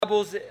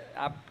Bibles,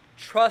 I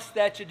trust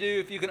that you do.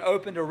 If you can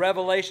open to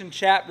Revelation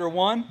chapter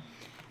 1.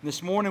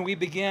 This morning we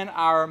begin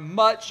our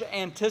much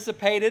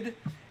anticipated,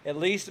 at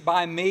least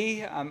by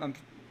me, I'm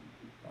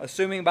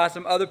assuming by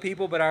some other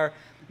people, but our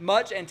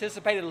much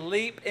anticipated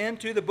leap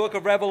into the book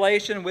of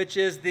Revelation, which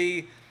is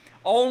the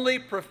only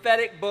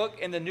prophetic book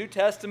in the New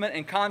Testament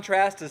in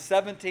contrast to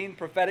 17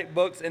 prophetic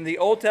books in the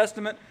Old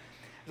Testament.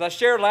 As I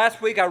shared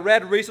last week, I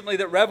read recently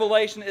that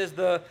Revelation is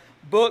the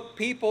book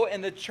people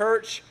in the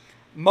church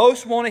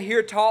most want to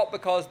hear taught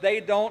because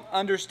they don't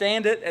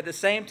understand it. At the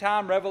same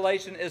time,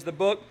 Revelation is the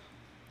book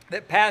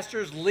that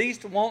pastors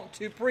least want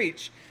to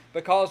preach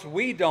because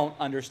we don't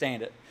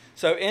understand it.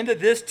 So into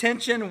this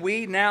tension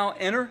we now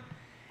enter.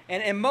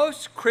 And in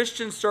most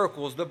Christian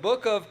circles, the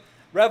book of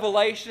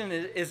Revelation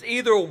is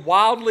either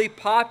wildly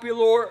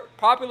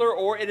popular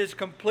or it is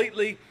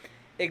completely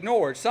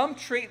ignored. Some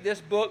treat this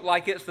book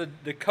like it's the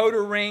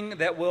decoder ring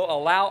that will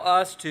allow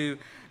us to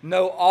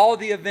know all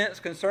the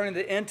events concerning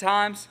the end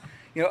times.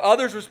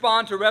 Others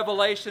respond to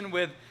Revelation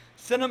with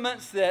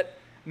sentiments that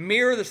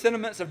mirror the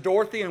sentiments of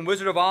Dorothy and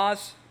Wizard of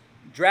Oz,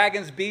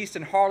 dragons, beasts,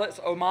 and harlots,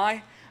 oh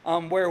my,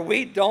 where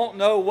we don't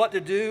know what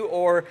to do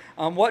or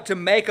what to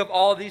make of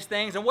all of these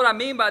things. And what I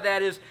mean by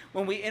that is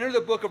when we enter the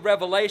book of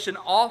Revelation,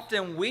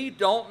 often we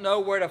don't know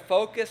where to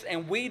focus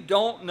and we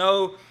don't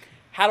know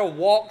how to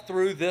walk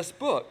through this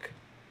book.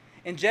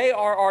 In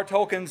J.R.R.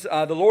 Tolkien's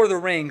The Lord of the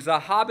Rings, the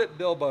Hobbit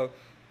Bilbo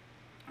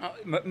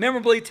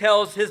memorably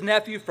tells his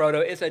nephew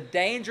Frodo, it's a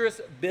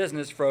dangerous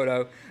business,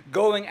 Frodo,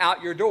 going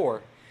out your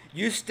door.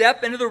 You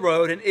step into the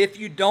road, and if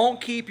you don't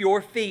keep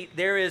your feet,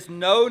 there is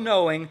no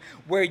knowing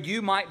where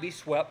you might be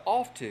swept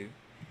off to.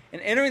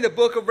 And entering the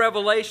book of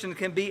Revelation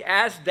can be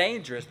as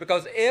dangerous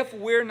because if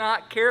we're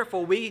not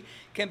careful, we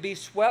can be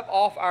swept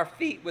off our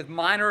feet with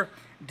minor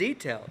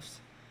details.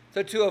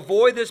 So to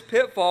avoid this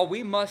pitfall,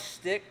 we must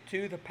stick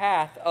to the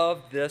path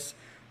of this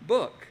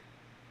book.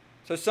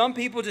 So some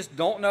people just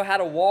don't know how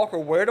to walk or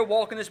where to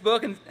walk in this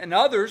book, and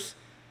others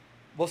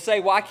will say,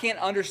 well, I can't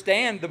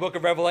understand the book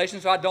of Revelation,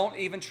 so I don't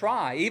even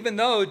try, even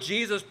though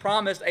Jesus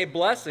promised a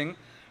blessing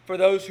for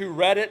those who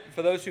read it,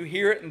 for those who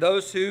hear it, and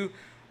those who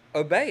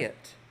obey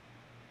it.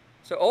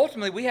 So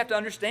ultimately, we have to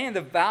understand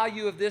the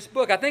value of this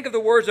book. I think of the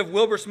words of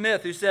Wilbur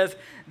Smith, who says,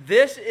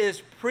 this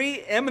is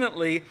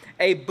preeminently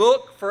a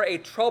book for a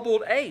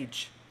troubled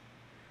age,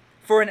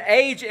 for an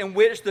age in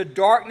which the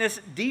darkness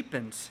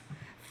deepens.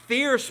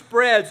 Fear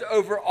spreads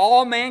over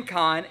all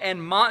mankind,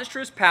 and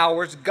monstrous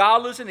powers,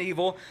 godless and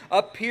evil,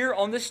 appear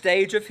on the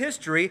stage of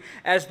history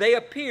as they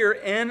appear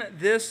in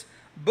this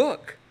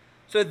book.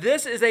 So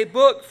this is a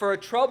book for a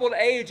troubled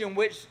age in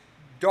which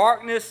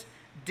darkness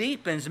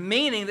deepens,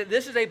 meaning that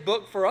this is a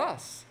book for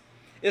us.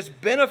 It's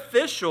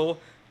beneficial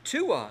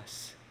to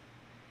us.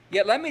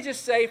 Yet let me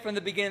just say from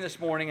the beginning this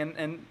morning,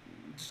 and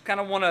just kind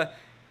of want to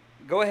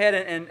go ahead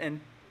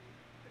and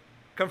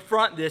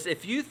confront this.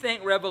 If you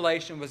think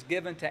Revelation was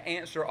given to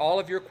answer all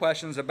of your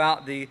questions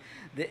about the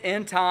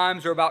end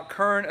times or about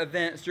current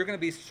events, you're going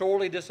to be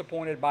sorely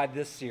disappointed by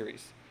this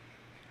series.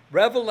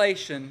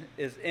 Revelation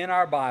is in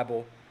our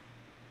Bible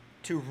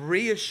to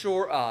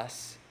reassure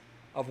us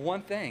of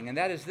one thing, and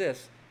that is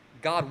this: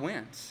 God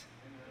wins.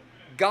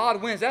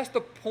 God wins. That's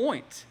the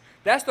point.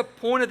 That's the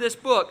point of this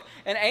book.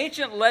 An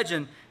ancient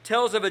legend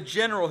tells of a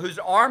general whose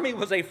army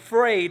was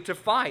afraid to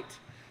fight.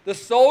 The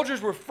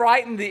soldiers were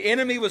frightened. The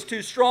enemy was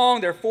too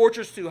strong, their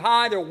fortress too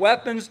high, their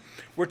weapons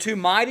were too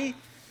mighty.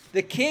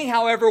 The king,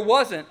 however,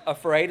 wasn't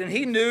afraid, and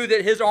he knew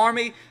that his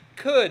army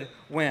could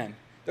win.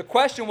 The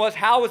question was,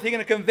 how was he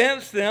going to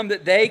convince them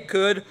that they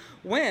could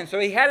win? So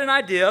he had an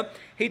idea.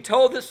 He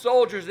told the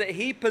soldiers that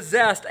he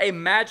possessed a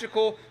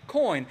magical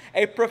coin,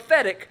 a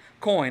prophetic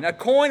coin, a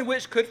coin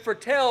which could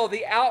foretell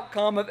the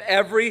outcome of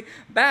every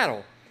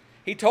battle.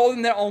 He told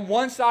them that on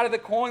one side of the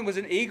coin was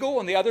an eagle,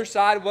 on the other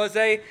side was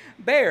a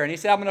bear. And he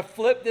said, I'm going to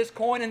flip this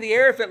coin in the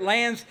air. If it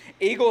lands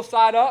eagle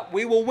side up,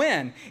 we will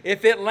win.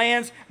 If it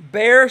lands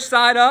bear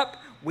side up,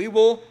 we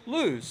will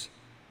lose.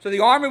 So the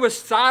army was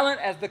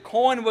silent as the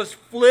coin was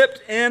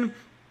flipped in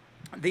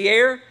the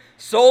air.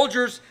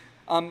 Soldiers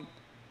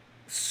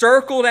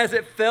circled as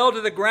it fell to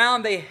the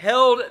ground. They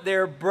held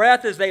their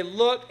breath as they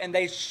looked, and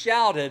they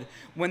shouted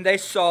when they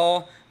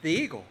saw the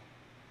eagle.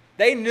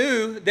 They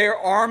knew their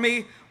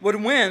army would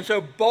win. So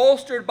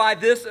bolstered by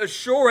this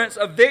assurance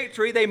of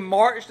victory, they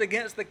marched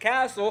against the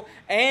castle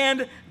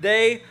and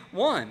they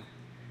won.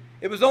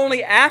 It was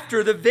only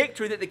after the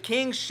victory that the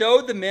king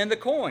showed the men the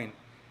coin.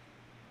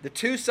 The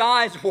two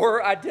sides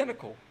were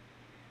identical.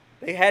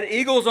 They had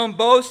eagles on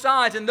both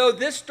sides. And though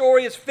this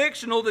story is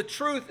fictional, the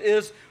truth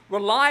is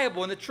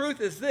reliable. And the truth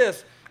is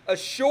this: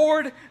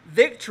 assured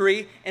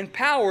victory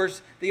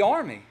empowers the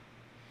army.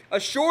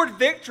 Assured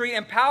victory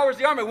empowers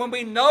the army. When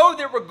we know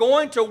that we're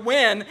going to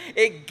win,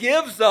 it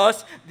gives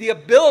us the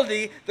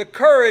ability, the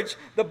courage,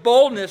 the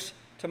boldness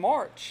to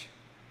march.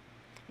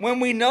 When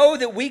we know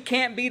that we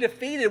can't be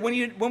defeated,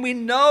 when we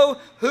know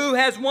who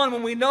has won,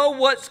 when we know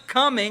what's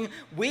coming,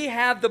 we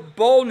have the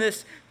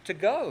boldness to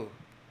go.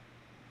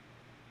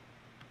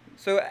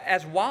 So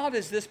as wild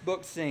as this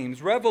book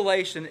seems,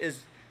 Revelation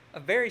is a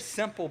very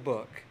simple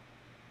book.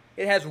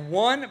 It has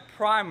one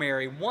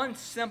primary, one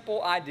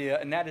simple idea,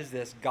 and that is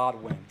this: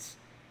 God wins.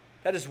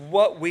 That is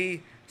what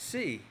we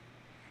see.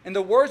 In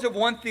the words of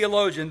one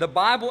theologian, the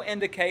Bible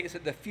indicates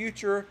that the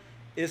future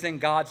is in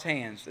God's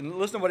hands. And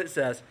listen to what it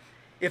says.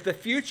 If the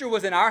future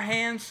was in our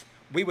hands,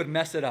 we would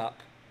mess it up.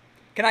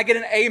 Can I get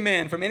an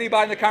amen from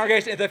anybody in the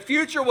congregation? If the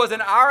future was in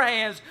our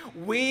hands,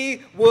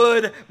 we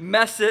would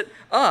mess it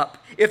up.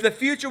 If the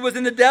future was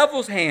in the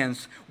devil's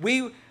hands,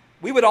 we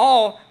would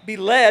all be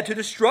led to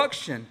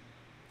destruction.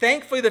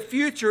 Thankfully, the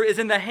future is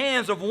in the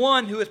hands of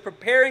one who is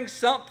preparing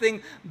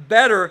something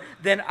better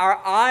than our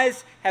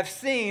eyes have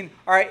seen,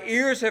 our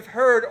ears have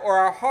heard, or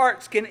our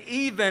hearts can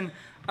even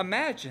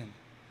imagine.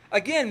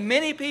 Again,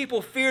 many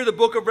people fear the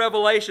book of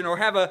Revelation or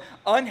have an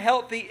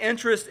unhealthy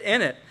interest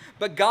in it.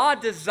 But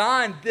God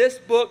designed this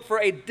book for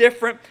a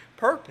different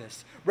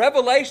purpose.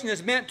 Revelation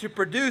is meant to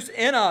produce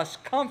in us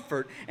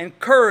comfort and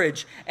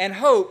courage and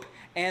hope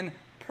and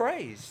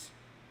praise.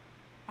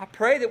 I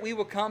pray that we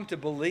will come to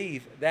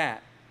believe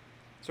that.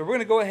 So we're going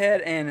to go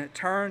ahead and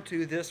turn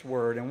to this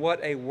word, and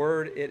what a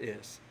word it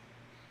is.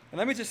 And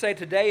let me just say,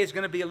 today is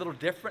going to be a little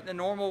different than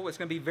normal. It's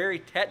going to be very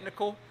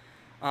technical.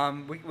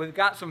 We've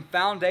got some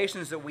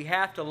foundations that we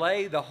have to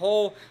lay. The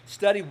whole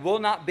study will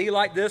not be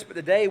like this, but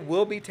today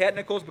will be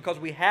technicals because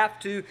we have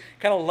to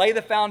kind of lay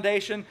the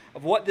foundation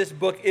of what this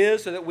book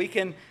is so that we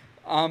can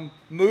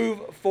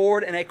move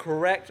forward in a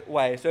correct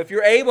way. So if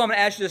you're able, I'm going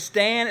to ask you to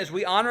stand as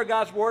we honor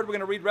God's word. We're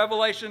going to read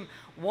Revelation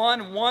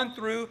 1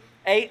 through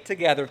 8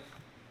 together.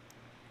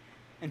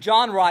 And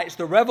John writes,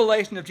 "The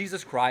revelation of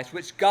Jesus Christ,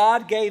 which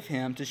God gave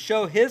him to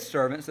show his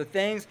servants the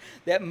things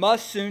that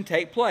must soon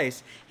take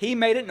place. He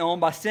made it known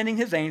by sending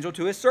his angel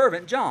to his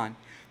servant John,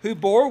 who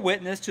bore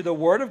witness to the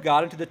word of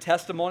God and to the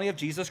testimony of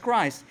Jesus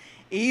Christ,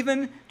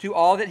 even to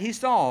all that he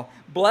saw.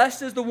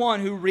 Blessed is the one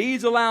who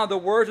reads aloud the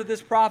words of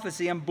this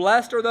prophecy, and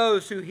blessed are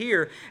those who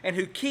hear and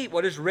who keep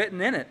what is written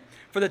in it.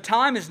 For the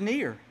time is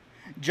near.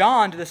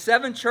 John, to the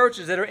 7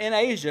 churches that are in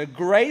Asia,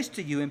 grace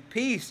to you and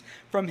peace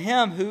from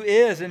him who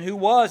is and who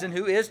was and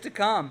who is to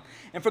come,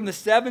 and from the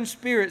 7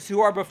 spirits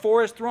who are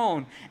before his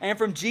throne, and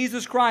from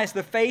Jesus Christ,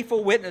 the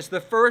faithful witness,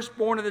 the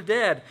firstborn of the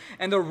dead,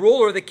 and the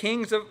ruler of the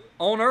kings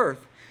on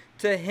earth.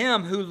 To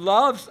him who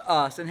loves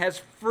us and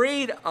has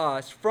freed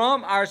us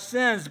from our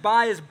sins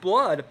by his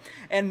blood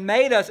and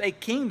made us a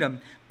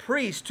kingdom,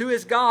 priest to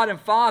his God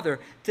and Father.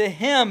 To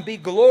him be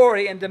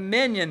glory and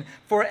dominion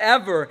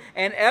forever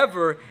and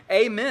ever.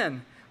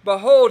 Amen.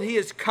 Behold, he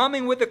is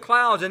coming with the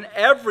clouds, and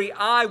every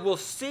eye will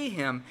see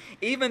him,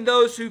 even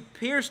those who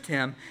pierced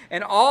him,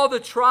 and all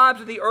the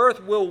tribes of the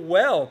earth will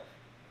wail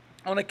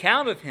on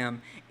account of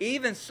him.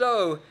 Even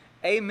so,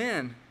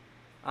 amen.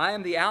 I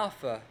am the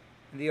Alpha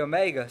and the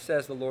Omega,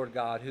 says the Lord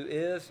God, who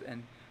is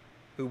and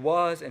who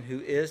was and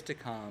who is to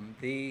come,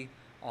 the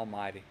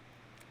Almighty."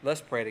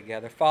 Let's pray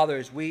together. Father,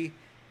 as we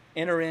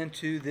enter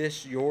into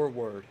this, your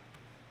word,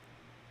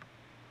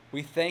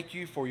 we thank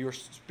you for your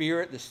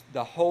Spirit,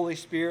 the Holy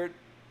Spirit,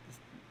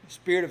 the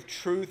Spirit of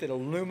truth that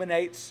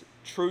illuminates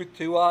truth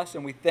to us.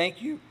 And we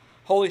thank you,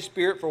 Holy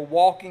Spirit, for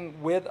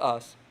walking with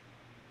us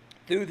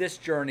through this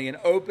journey and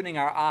opening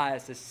our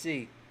eyes to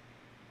see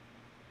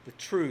the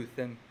truth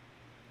and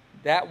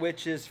that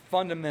which is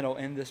fundamental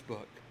in this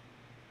book.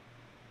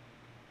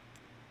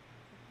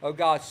 Oh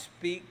God,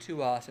 speak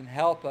to us and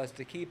help us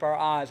to keep our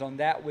eyes on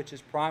that which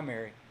is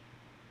primary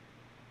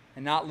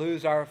and not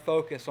lose our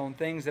focus on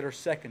things that are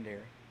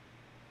secondary.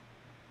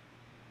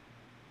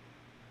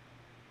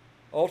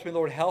 Ultimately,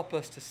 Lord, help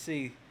us to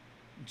see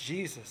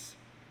Jesus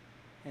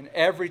in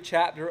every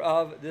chapter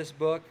of this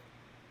book.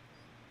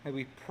 May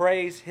we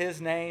praise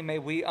his name. May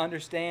we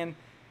understand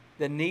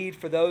the need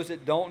for those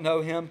that don't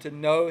know him to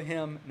know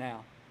him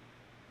now.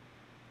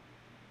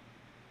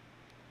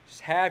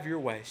 Just have your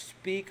way.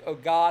 Speak, O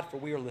God, for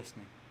we are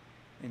listening.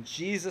 In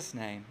Jesus'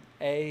 name,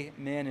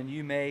 amen. And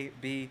you may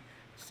be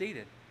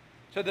seated.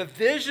 So the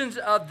visions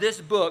of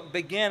this book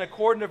begin,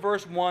 according to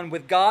verse 1,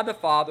 with God the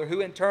Father,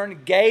 who in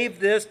turn gave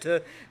this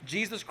to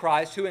Jesus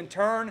Christ, who in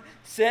turn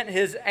sent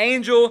his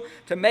angel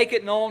to make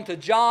it known to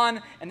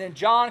John, and then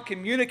John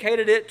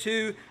communicated it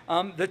to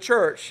the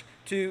church,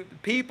 to the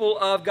people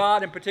of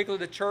God, in particular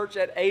the church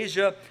at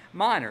Asia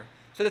Minor.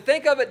 So to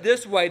think of it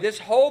this way, this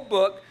whole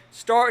book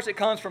it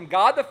comes from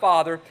God the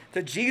Father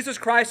to Jesus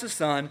Christ the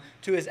Son,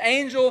 to his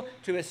angel,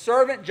 to his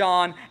servant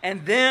John,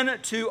 and then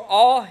to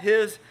all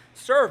his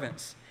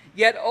servants.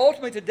 Yet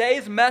ultimately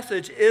today's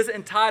message is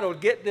entitled,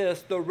 get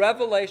this, the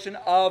revelation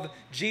of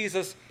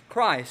Jesus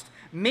Christ.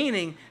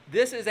 Meaning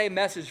this is a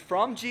message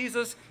from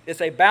Jesus,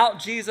 it's about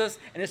Jesus,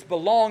 and it's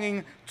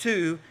belonging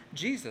to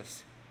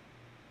Jesus.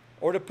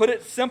 Or to put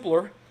it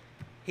simpler,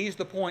 he's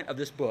the point of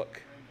this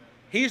book.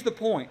 He's the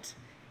point.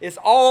 It's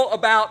all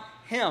about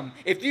him.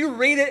 If you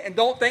read it and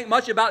don't think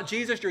much about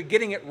Jesus, you're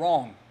getting it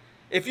wrong.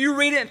 If you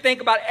read it and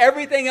think about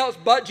everything else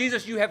but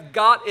Jesus, you have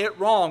got it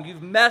wrong.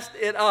 You've messed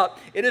it up.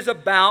 It is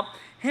about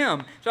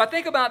him. So I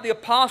think about the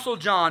Apostle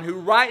John, who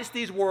writes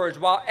these words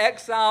while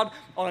exiled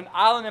on an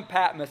island in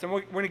Patmos. And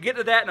we're going to get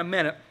to that in a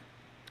minute.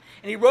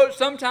 And he wrote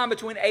sometime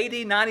between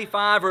AD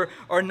 95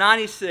 or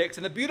 96.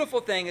 And the beautiful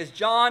thing is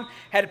John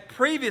had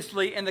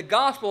previously, in the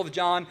Gospel of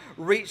John,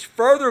 reached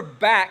further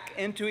back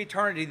into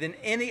eternity than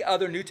any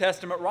other New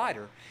Testament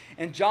writer.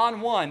 In John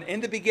 1,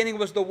 in the beginning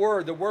was the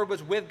Word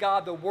was with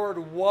God, the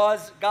Word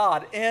was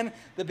God in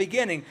the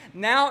beginning.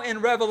 Now in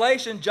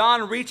Revelation,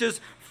 John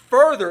reaches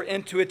further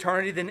into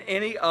eternity than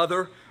any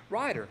other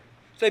writer.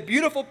 It's a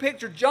beautiful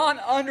picture. John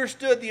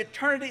understood the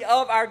eternity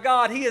of our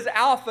God. He is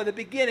Alpha, the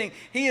beginning.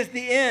 He is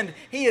the end.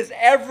 He is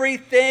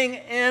everything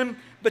in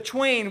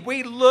between.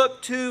 We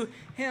look to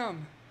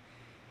Him.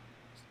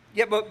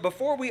 Yet, but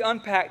before we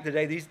unpack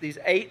today these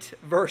 8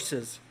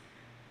 verses,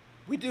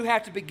 we do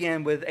have to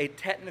begin with a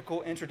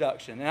technical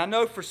introduction. And I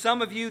know for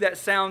some of you that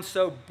sounds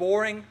so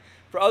boring.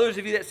 For others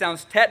of you that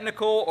sounds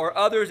technical, or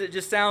others it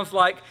just sounds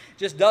like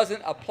just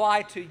doesn't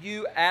apply to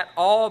you at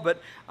all.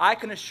 But I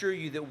can assure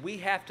you that we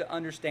have to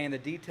understand the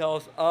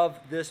details of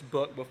this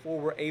book before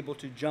we're able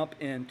to jump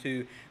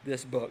into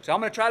this book. So I'm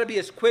going to try to be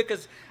as quick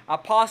as I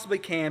possibly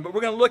can, but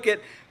we're going to look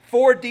at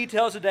 4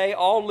 details today,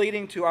 all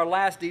leading to our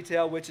last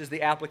detail, which is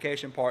the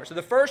application part. So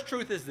the first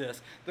truth is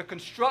this: the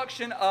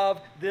construction of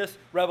this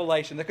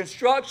revelation. The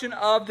construction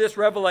of this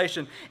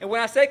revelation. And when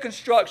I say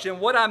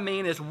construction, what I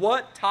mean is,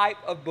 what type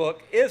of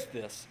book is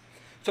this?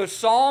 So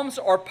Psalms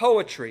are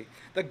poetry.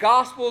 The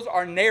Gospels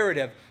are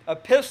narrative.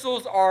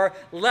 Epistles are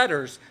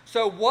letters.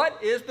 So what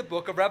is the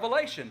book of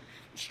Revelation?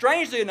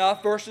 Strangely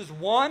enough, verses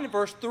 1,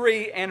 verse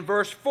 3, and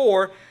verse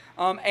 4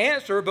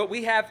 answer, but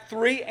we have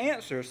 3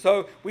 answers.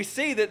 So we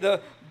see that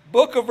the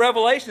book of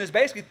Revelation is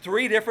basically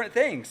 3 different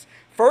things.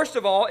 First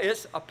of all,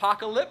 it's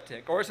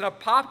apocalyptic, or it's an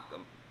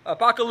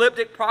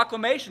apocalyptic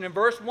proclamation. In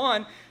verse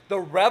 1, the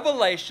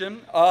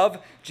revelation of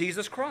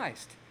Jesus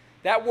Christ.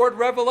 That word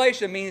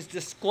revelation means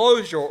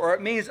disclosure, or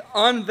it means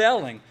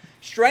unveiling.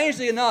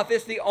 Strangely enough,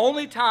 it's the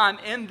only time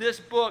in this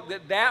book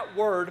that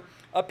word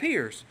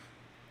appears.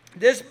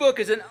 This book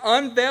is an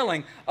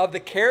unveiling of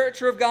the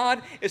character of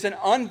God. It's an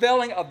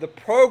unveiling of the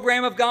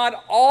program of God,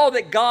 all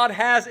that God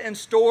has in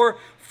store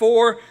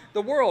for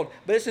the world.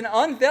 But it's an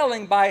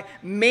unveiling by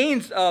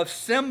means of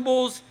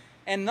symbols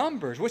and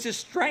numbers, which is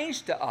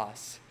strange to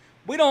us.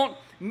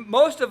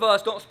 Most of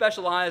us don't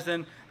specialize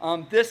in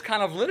this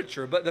kind of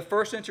literature, but the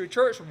first century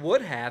church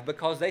would have,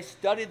 because they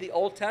studied the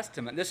Old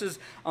Testament. This is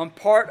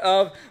part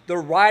of the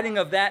writing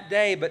of that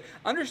day. But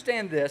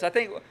understand this: I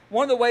think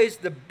one of the ways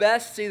to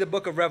best see the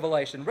book of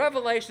Revelation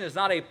is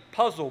not a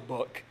puzzle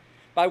book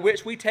by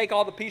which we take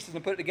all the pieces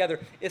and put it together.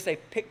 It's a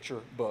picture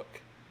book.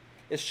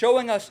 It's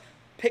showing us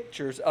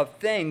pictures of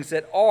things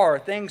that are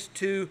things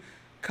to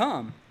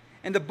come.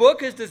 And the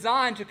book is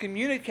designed to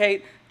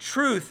communicate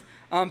truth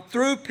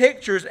through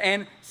pictures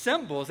and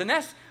symbols. And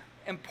that's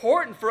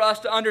important for us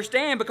to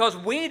understand, because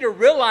we need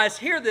to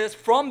hear this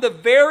from the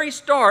very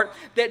start,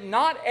 that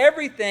not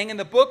everything in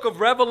the book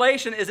of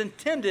Revelation is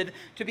intended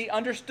to be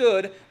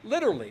understood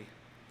literally.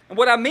 And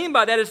what I mean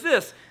by that is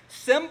this: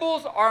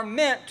 symbols are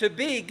meant to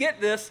be, get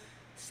this,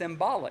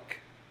 symbolic.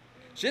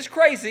 It's just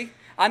crazy,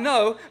 I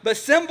know, but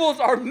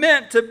symbols are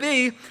meant to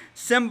be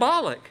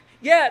symbolic.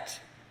 Yet,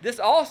 this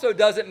also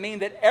doesn't mean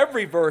that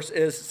every verse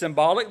is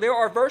symbolic. There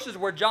are verses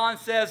where John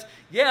says,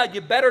 yeah,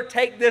 you better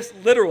take this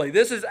literally.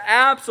 This is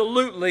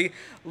absolutely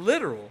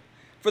literal.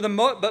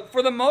 But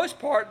for the most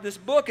part, this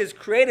book is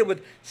created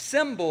with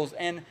symbols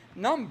and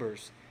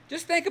numbers.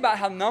 Just think about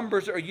how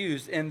numbers are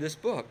used in this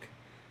book.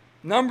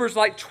 Numbers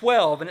like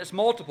 12 and its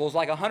multiples,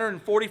 like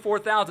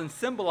 144,000,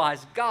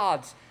 symbolize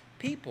God's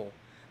people.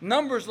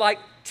 Numbers like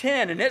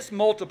 10 and its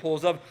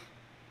multiples of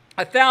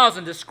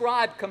 1,000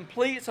 describe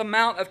complete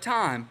amount of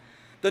time.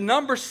 The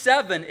number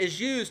 7 is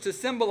used to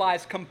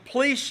symbolize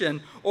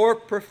completion or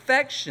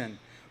perfection.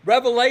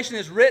 Revelation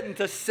is written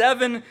to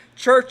 7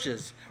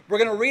 churches. We're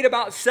going to read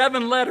about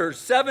 7 letters,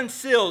 7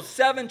 seals,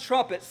 7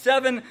 trumpets,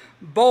 7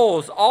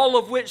 bowls, all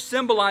of which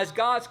symbolize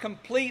God's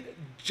complete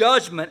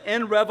judgment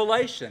in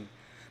Revelation.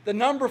 The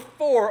number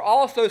 4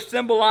 also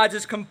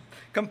symbolizes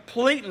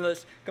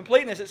completeness,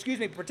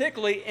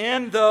 particularly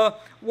in the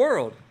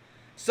world.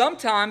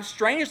 Sometimes,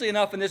 strangely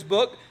enough in this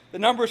book, the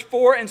numbers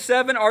 4 and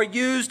 7 are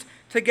used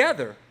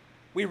together.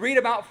 We read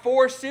about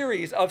 4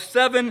 series of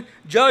 7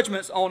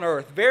 judgments on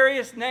earth.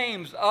 Various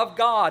names of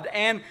God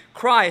and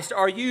Christ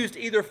are used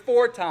either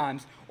 4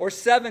 times or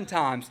 7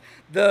 times.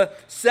 The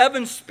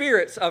 7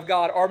 spirits of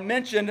God are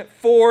mentioned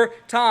 4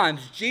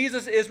 times.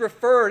 Jesus is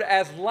referred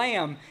as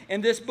Lamb in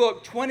this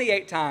book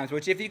 28 times,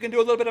 which, if you can do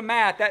a little bit of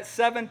math, that's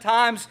 7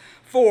 times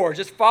 4.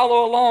 Just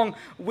follow along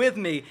with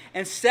me.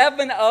 And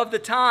 7 of the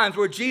times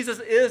where Jesus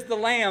is the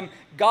Lamb,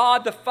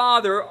 God the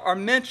Father are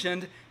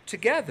mentioned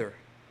together.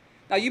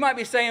 Now, you might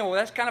be saying, well,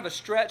 that's kind of a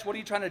stretch. What are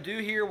you trying to do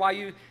here? Why are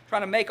you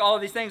trying to make all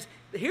of these things?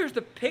 Here's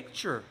the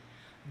picture.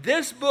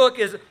 This book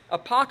is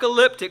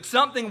apocalyptic,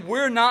 something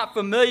we're not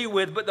familiar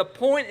with, but the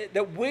point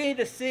that we need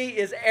to see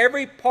is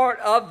every part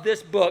of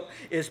this book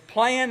is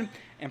planned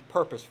and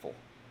purposeful.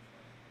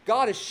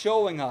 God is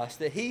showing us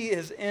that He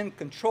is in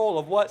control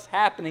of what's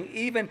happening,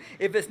 even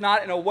if it's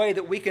not in a way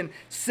that we can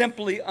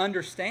simply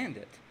understand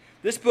it.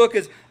 This book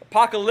is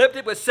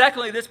apocalyptic, but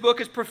secondly, this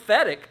book is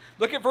prophetic.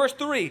 Look at verse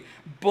 3.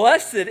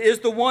 Blessed is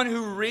the one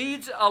who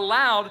reads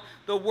aloud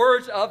the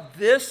words of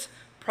this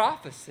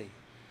prophecy.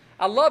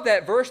 I love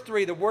that verse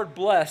 3, the word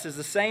blessed is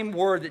the same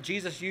word that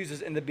Jesus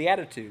uses in the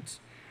Beatitudes.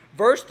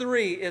 Verse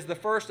 3 is the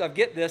first of,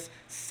 get this,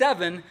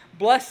 7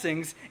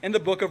 blessings in the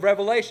book of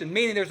Revelation,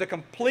 meaning there's a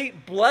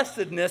complete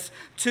blessedness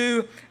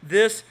to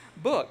this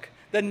book.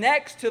 The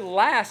next to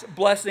last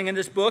blessing in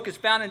this book is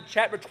found in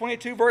chapter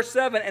 22, verse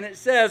 7, and it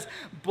says,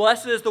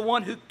 blessed is the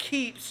one who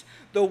keeps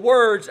the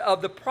words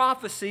of the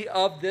prophecy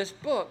of this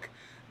book.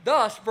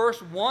 Thus,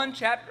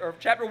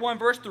 chapter 1,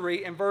 verse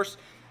 3, and verse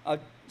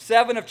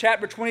 7 of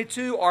chapter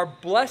 22 are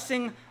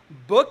blessing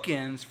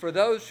bookends for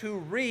those who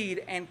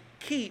read and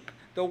keep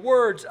the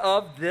words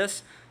of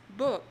this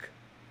book.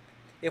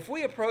 If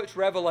we approach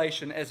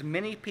Revelation, as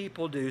many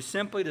people do,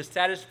 simply to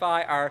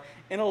satisfy our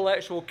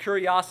intellectual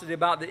curiosity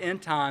about the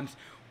end times,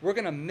 we're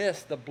going to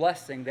miss the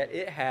blessing that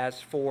it has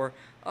for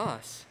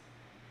us.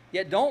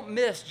 Yet don't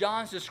miss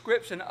John's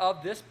description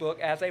of this book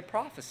as a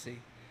prophecy.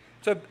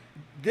 So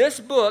this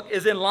book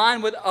is in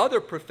line with other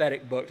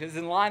prophetic books. It's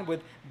in line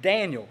with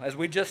Daniel, as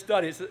we just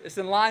studied. It's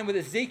in line with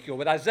Ezekiel,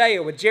 with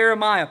Isaiah, with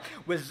Jeremiah,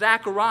 with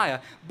Zechariah.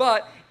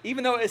 But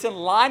even though it's in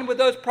line with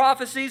those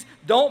prophecies,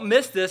 don't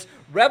miss this.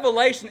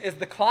 Revelation is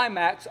the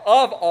climax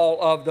of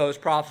all of those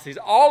prophecies.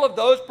 All of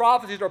those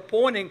prophecies are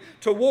pointing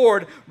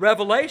toward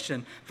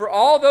Revelation. For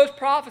all those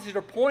prophecies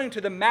are pointing to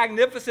the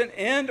magnificent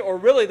end, or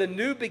really the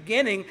new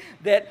beginning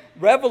that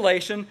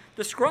Revelation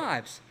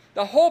describes.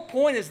 The whole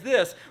point is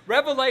this.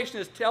 Revelation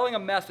is telling a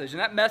message,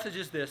 and that message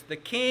is this. The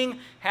King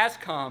has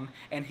come,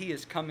 and he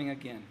is coming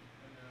again.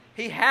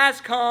 He has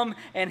come,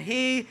 and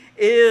he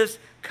is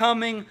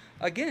coming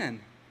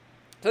again.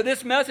 So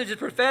this message is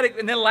prophetic.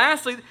 And then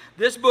lastly,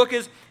 this book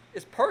is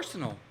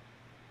personal.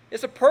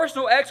 It's a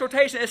personal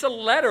exhortation. It's a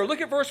letter.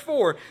 Look at verse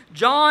 4.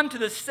 John to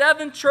the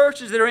 7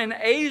 churches that are in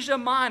Asia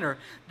Minor.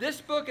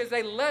 This book is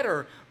a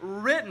letter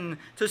written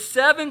to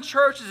 7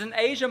 churches in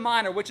Asia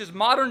Minor, which is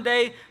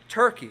modern-day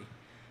Turkey.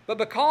 But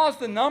because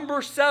the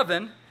number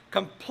 7,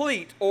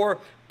 complete or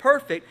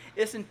perfect,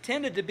 is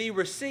intended to be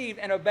received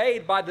and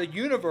obeyed by the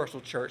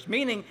universal church,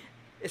 meaning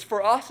it's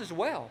for us as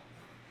well.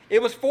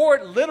 It was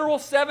for literal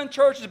 7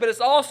 churches, but it's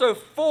also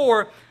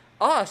for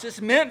us. It's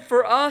meant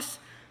for us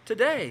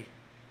today.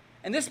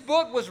 And this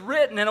book was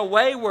written in a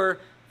way where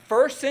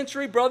first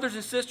century brothers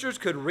and sisters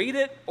could read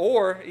it,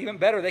 or even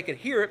better, they could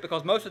hear it,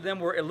 because most of them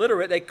were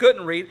illiterate. They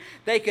couldn't read.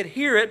 They could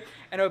hear it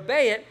and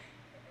obey it.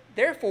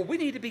 Therefore, we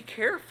need to be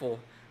careful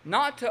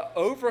not to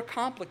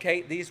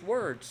overcomplicate these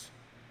words.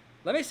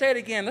 Let me say it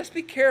again. Let's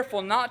be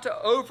careful not to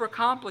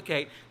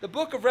overcomplicate. The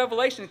book of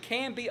Revelation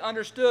can be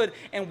understood,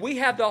 and we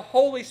have the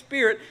Holy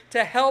Spirit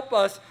to help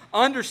us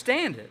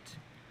understand it.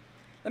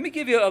 Let me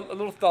give you a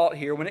little thought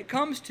here. When it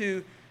comes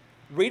to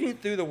reading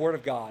through the Word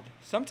of God,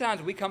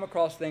 sometimes we come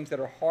across things that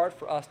are hard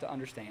for us to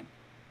understand.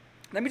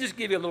 Let me just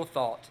give you a little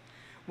thought.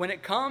 When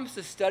it comes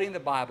to studying the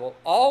Bible,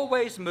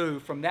 always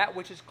move from that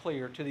which is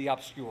clear to the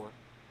obscure.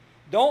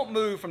 Don't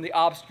move from the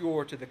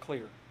obscure to the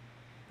clear.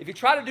 If you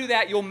try to do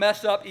that, you'll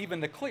mess up even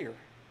the clear.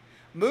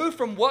 Move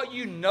from what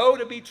you know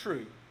to be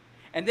true,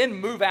 and then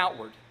move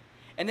outward.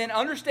 And then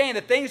understand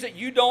the things that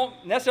you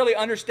don't necessarily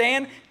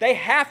understand, they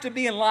have to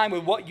be in line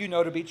with what you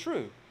know to be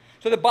true.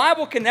 So the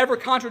Bible can never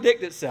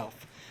contradict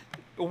itself.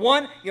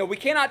 We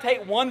cannot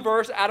take one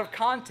verse out of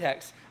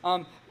context.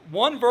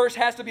 One verse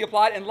has to be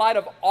applied in light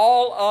of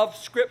all of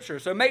Scripture.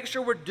 So make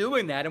sure we're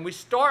doing that, and we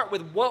start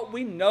with what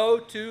we know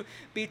to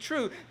be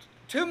true.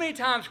 Too many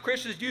times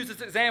Christians use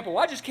this example.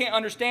 Well, I just can't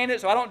understand it,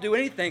 so I don't do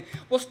anything.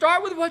 Well,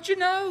 start with what you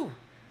know.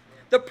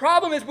 The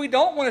problem is we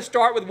don't want to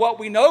start with what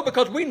we know,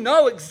 because we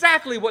know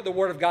exactly what the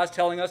Word of God is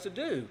telling us to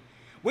do.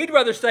 We'd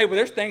rather say, well,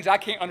 there's things I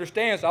can't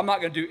understand, so I'm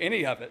not going to do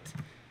any of it.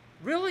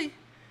 Really?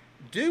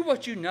 Do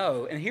what you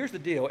know. And here's the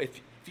deal.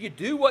 If you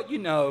do what you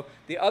know,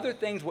 the other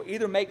things will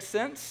either make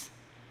sense,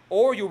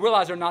 or you'll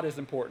realize they're not as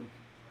important.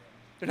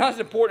 They're not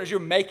as important as you're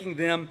making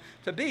them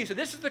to be. So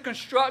this is the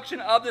construction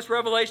of this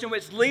revelation,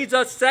 which leads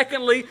us,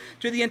 secondly,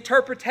 to the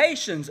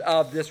interpretations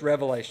of this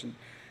revelation.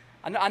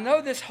 I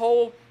know this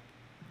whole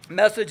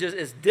message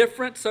is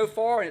different so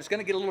far, and it's going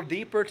to get a little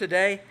deeper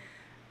today.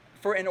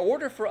 For in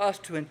order for us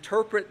to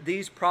interpret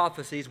these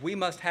prophecies, we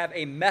must have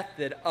a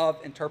method of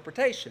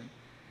interpretation.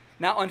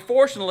 Now,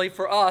 unfortunately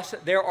for us,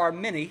 there are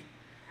many,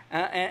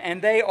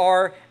 and they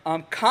are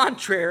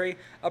contrary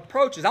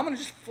approaches. I'm going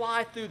to just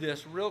fly through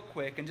this real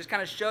quick and just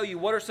kind of show you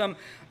what are some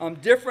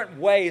different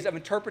ways of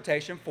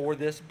interpretation for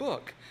this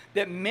book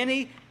that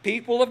many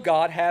people of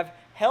God have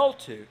held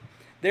to.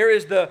 There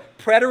is the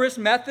preterist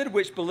method,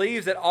 which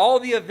believes that all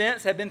the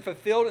events have been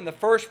fulfilled in the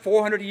first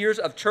 400 years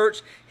of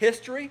church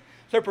history.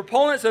 So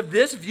proponents of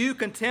this view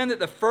contend that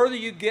the further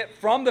you get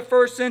from the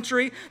first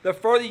century, the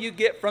further you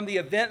get from the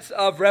events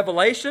of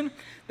Revelation.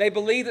 They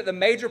believe that the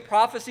major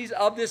prophecies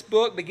of this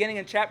book, beginning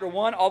in chapter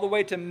 1 all the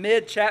way to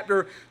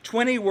mid-chapter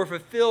 20, were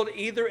fulfilled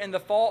either in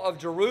the fall of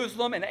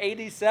Jerusalem in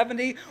AD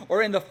 70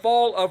 or in the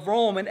fall of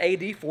Rome in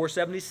AD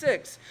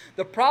 476.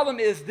 The problem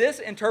is this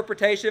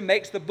interpretation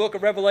makes the book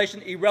of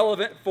Revelation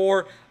irrelevant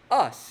for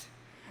us.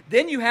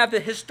 Then you have the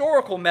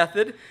historical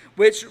method,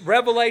 which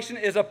Revelation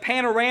is a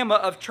panorama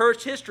of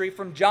church history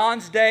from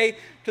John's day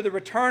to the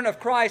return of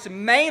Christ,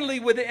 mainly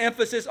with the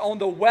emphasis on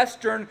the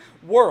Western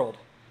world.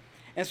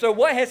 And so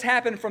what has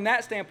happened from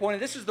that standpoint,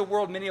 and this is the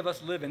world many of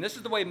us live in, this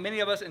is the way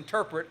many of us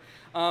interpret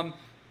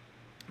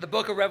the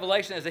book of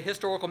Revelation as a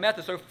historical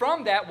method. So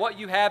from that, what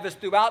you have is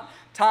throughout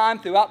time,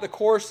 throughout the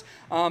course,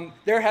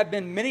 there have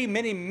been many,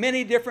 many,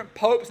 many different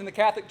popes in the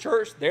Catholic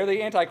Church. They're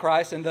the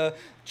Antichrist, and the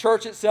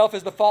church itself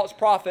is the false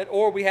prophet.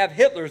 Or we have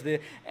Hitler's the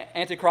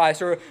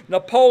Antichrist, or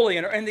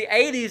Napoleon. Or in the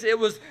 80s, it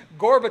was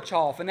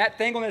Gorbachev, and that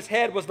thing on his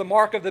head was the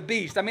mark of the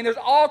beast. I mean, there's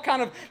all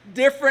kind of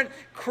different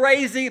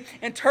crazy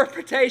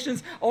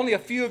interpretations. Only a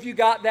few of you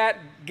got that.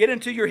 Get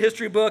into your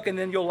history book, and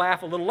then you'll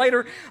laugh a little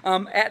later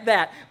at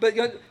that. But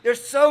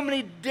there's so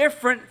many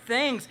different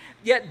things,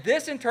 yet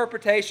this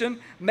interpretation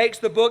makes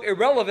the book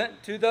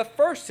irrelevant to the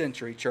first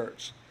century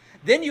church.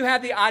 Then you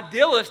have the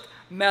idealist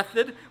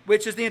method,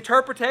 which is the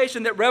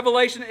interpretation that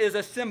Revelation is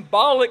a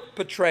symbolic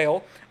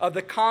portrayal of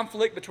the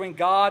conflict between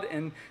God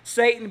and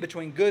Satan,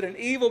 between good and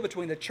evil,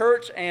 between the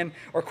church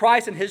or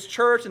Christ and his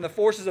church, and the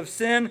forces of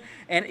sin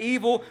and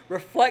evil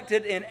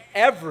reflected in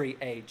every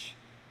age.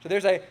 So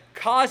there's a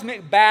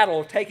cosmic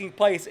battle taking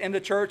place in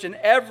the church in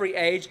every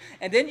age.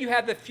 And then you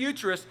have the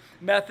futurist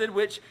method,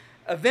 which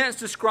events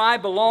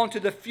described belong to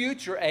the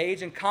future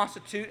age and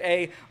constitute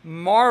a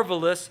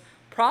marvelous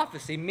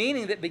prophecy,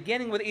 meaning that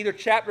beginning with either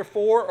chapter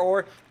 4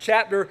 or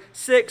chapter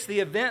 6, the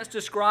events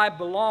described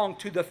belong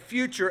to the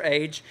future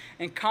age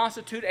and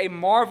constitute a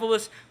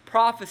marvelous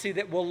prophecy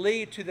that will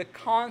lead to the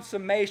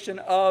consummation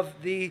of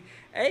the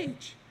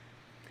age.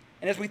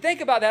 And as we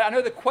think about that, I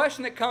know the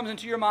question that comes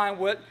into your mind,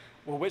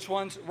 which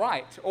one's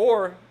right?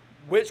 Or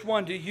which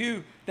one do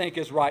you think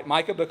is right,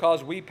 Micah,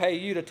 because we pay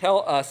you to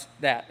tell us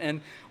that?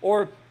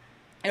 Or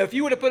if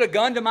you were to put a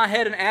gun to my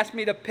head and ask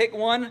me to pick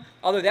one,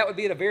 although that would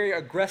be a very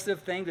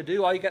aggressive thing to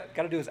do, all you got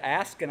to do is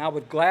ask, and I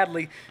would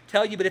gladly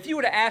tell you. But if you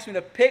were to ask me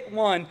to pick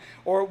one,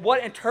 or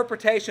what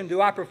interpretation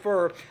do I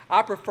prefer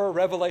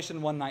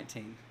Revelation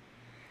 1:19.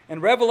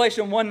 In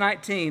Revelation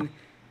 1:19,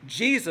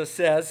 Jesus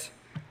says,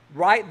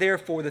 "Write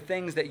therefore the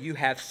things that you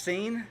have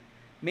seen,"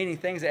 meaning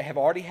things that have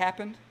already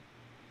happened,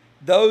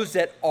 "those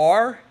that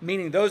are,"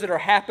 meaning those that are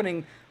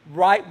happening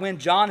right when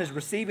John is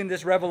receiving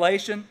this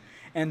revelation,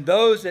 and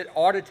those that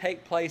are to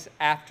take place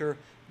after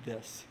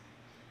this.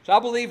 So I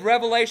believe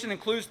Revelation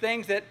includes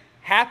things that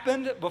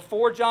happened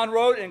before John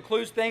wrote. It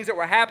includes things that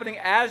were happening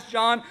as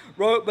John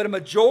wrote, but a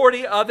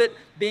majority of it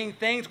being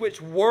things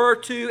which were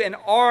to and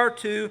are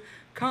to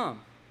come.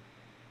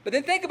 But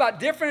then think about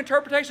different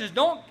interpretations.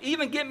 Don't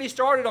even get me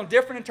started on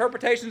different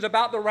interpretations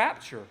about the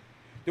rapture.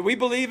 Do we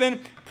believe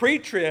in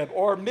pre-trib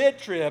or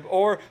mid-trib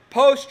or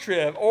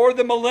post-trib or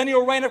the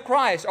millennial reign of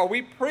Christ? Are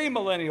we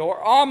premillennial or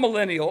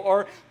amillennial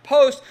or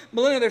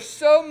post-millennial? There's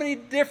so many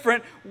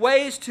different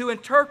ways to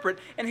interpret.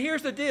 And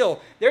here's the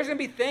deal. There's going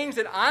to be things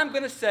that I'm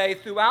going to say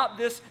throughout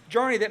this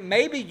journey that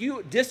maybe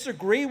you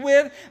disagree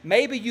with,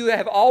 maybe you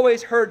have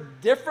always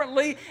heard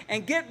differently.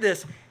 And get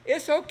this,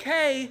 it's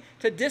okay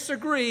to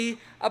disagree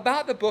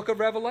about the book of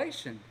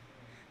Revelation.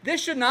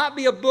 This should not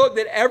be a book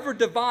that ever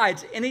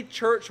divides any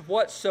church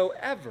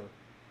whatsoever.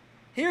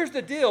 Here's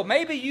the deal.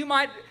 Maybe you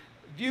might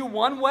view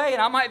one way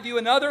and I might view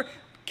another.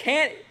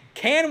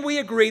 Can we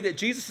agree that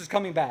Jesus is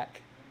coming back?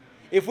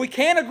 If we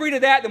can't agree to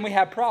that, then we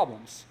have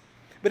problems.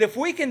 But if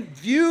we can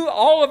view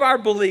all of our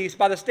beliefs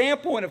by the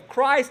standpoint of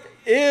Christ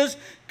is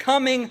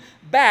coming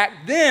back,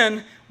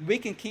 then we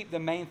can keep the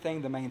main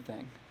thing,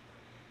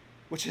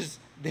 which is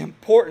the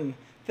important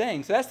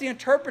thing. So that's the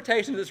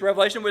interpretation of this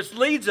revelation, which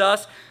leads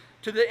us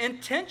to the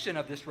intention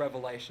of this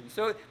revelation.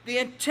 So the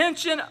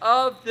intention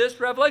of this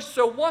revelation.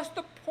 So what's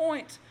the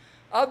point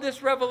of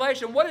this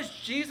revelation? What is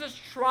Jesus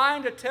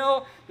trying to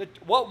tell?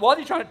 What was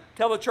he trying to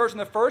tell the church in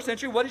the first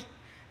century? What is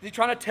he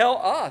trying to tell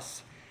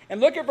us?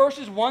 And look at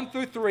verses 1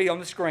 through 3 on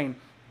the screen.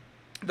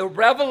 The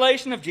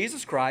revelation of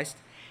Jesus Christ,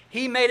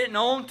 he made it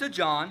known to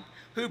John,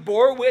 who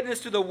bore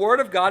witness to the word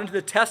of God and to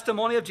the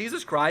testimony of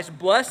Jesus Christ.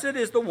 Blessed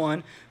is the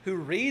one who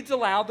reads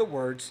aloud the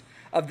words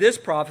of this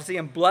prophecy,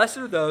 and blessed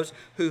are those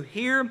who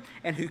hear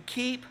and who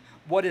keep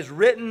what is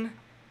written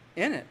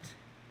in it.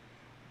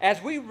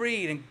 As we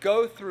read and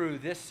go through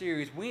this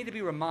series, we need to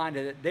be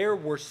reminded that there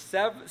were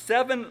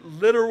seven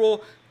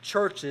literal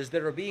churches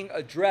that are being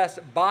addressed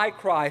by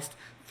Christ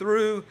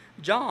through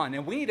John.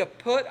 And we need to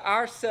put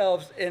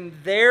ourselves in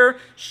their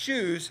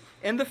shoes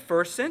in the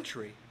first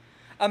century.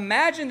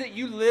 Imagine that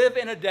you live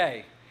in a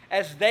day,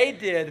 as they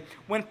did,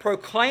 when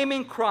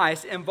proclaiming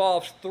Christ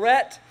involves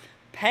threat,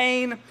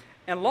 pain,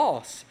 and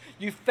loss.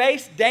 You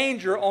face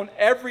danger on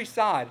every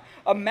side.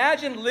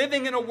 Imagine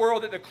living in a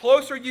world that the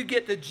closer you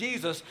get to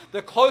Jesus,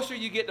 the closer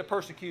you get to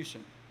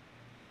persecution.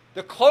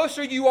 The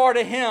closer you are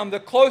to him, the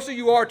closer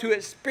you are to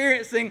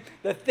experiencing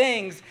the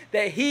things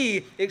that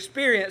he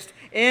experienced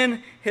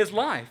in his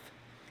life.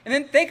 And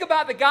then think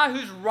about the guy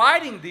who's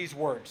writing these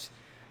words,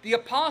 the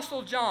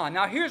Apostle John.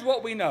 Now here's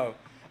what we know.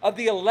 Of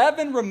the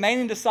 11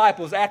 remaining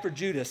disciples after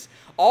Judas,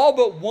 all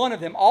but one of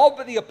them, all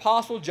but the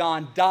Apostle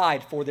John,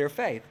 died for their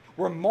faith.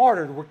 were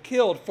martyred, were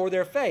killed for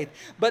their faith.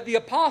 But the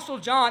Apostle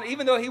John,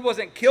 even though he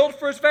wasn't killed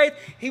for his faith,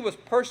 he was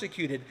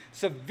persecuted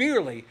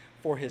severely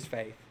for his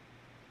faith.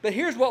 But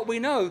here's what we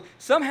know.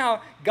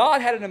 Somehow,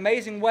 God had an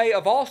amazing way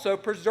of also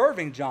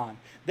preserving John.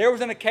 There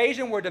was an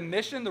occasion where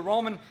Domitian, the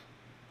Roman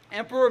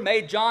emperor,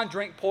 made John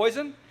drink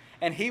poison,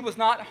 and he was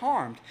not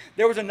harmed.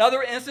 There was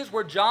another instance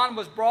where John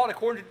was brought,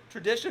 according to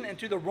tradition,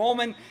 into the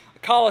Roman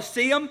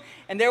Colosseum,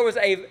 and there was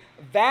a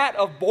vat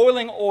of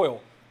boiling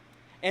oil.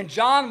 And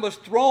John was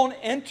thrown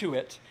into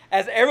it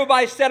as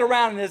everybody sat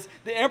around and as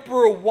the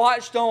emperor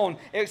watched on,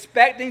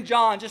 expecting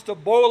John just to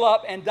boil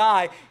up and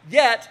die.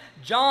 Yet,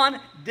 John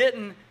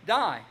didn't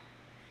die.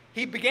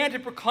 He began to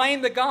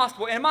proclaim the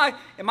gospel. In my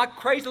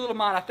crazy little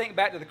mind, I think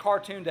back to the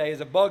cartoon days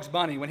of Bugs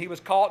Bunny when he was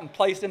caught and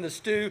placed in the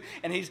stew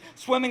and he's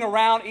swimming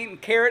around eating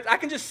carrots. I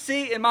can just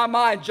see in my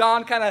mind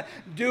John kind of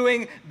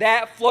doing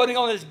that, floating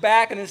on his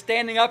back and then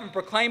standing up and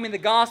proclaiming the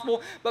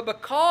gospel. But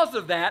because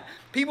of that,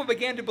 people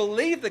began to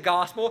believe the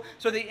gospel.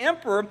 So the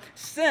emperor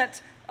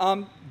sent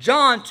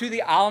John to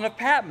the island of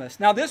Patmos.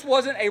 Now, this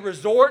wasn't a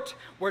resort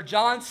where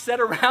John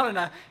sat around in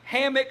a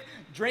hammock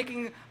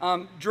drinking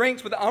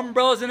drinks with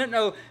umbrellas in it.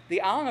 No,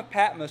 the island of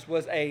Patmos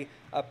was a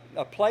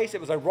place, it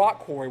was a rock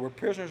quarry where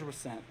prisoners were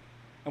sent.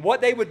 And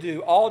what they would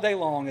do all day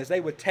long is they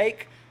would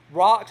take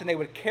rocks and they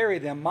would carry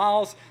them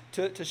miles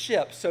to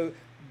ships. So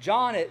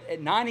John,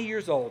 at 90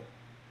 years old,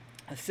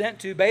 was sent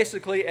to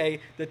basically a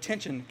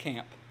detention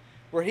camp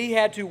where he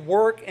had to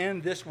work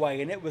in this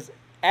way. And it was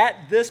at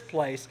this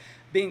place,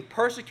 being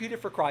persecuted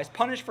for Christ,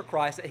 punished for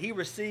Christ, that he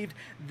received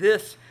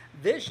this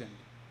vision.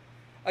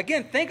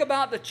 Again, think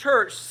about the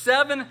church,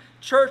 7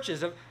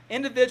 churches of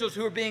individuals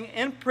who are being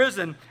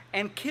imprisoned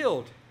and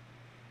killed.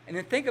 And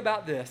then think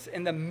about this.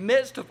 In the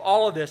midst of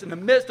all of this, in the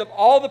midst of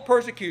all the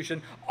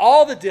persecution,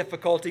 all the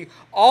difficulty,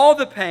 all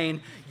the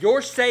pain,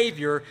 your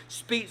Savior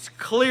speaks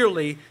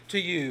clearly to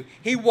you.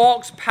 He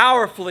walks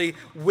powerfully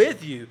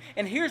with you.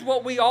 And here's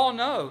what we all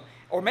know,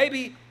 or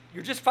maybe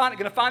you're just going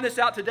to find this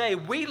out today.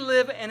 We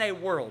live in a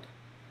world,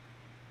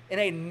 in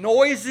a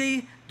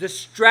noisy,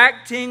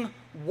 distracting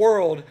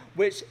world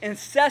which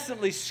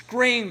incessantly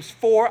screams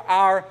for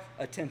our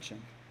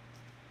attention.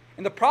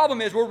 And the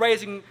problem is we're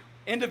raising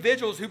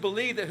individuals who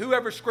believe that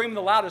whoever screamed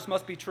the loudest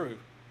must be true.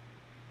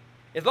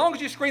 As long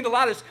as you scream the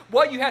loudest,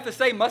 what you have to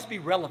say must be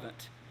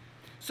relevant.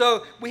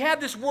 So we have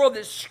this world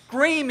that's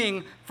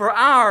screaming for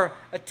our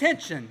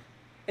attention.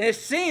 And it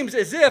seems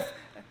as if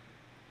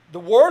the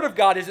Word of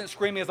God isn't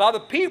screaming as loud, the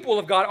people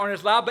of God aren't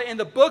as loud, but in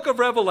the book of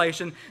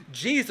Revelation,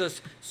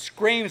 Jesus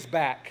screams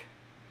back.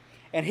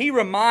 And he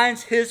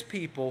reminds his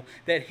people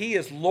that he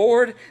is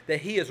Lord,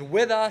 that he is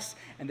with us,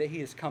 and that he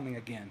is coming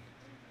again.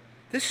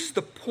 This is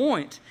the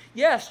point.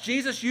 Yes,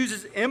 Jesus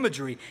uses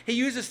imagery. He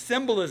uses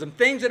symbolism,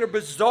 things that are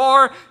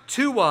bizarre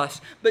to us.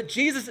 But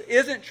Jesus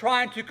isn't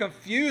trying to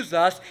confuse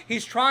us.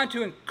 He's trying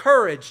to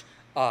encourage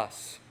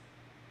us.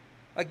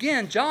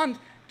 Again, John's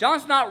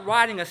not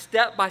writing a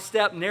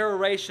step-by-step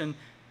narration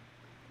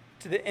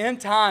to the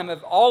end time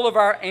of all of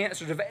our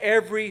answers of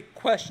every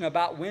question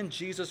about when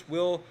Jesus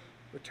will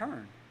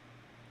return.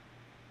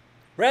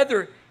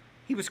 Rather,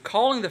 he was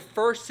calling the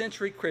first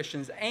century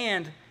Christians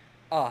and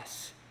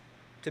us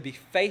to be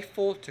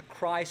faithful to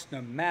Christ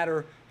no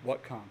matter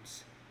what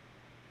comes.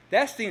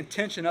 That's the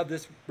intention of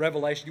this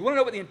revelation. You want to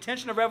know what the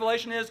intention of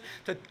Revelation is?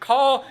 To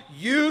call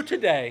you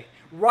today,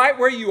 right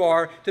where you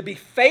are, to be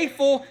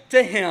faithful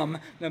to him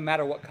no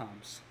matter what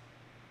comes.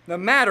 No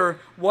matter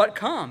what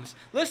comes.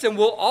 Listen,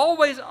 we'll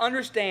always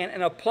understand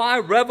and apply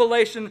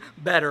Revelation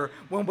better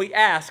when we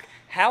ask,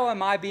 how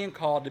am I being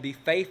called to be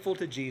faithful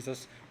to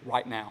Jesus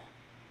right now?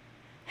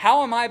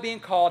 How am I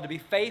being called to be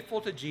faithful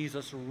to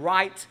Jesus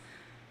right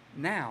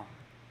now?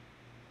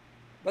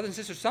 Brothers and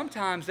sisters,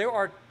 sometimes there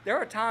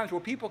are times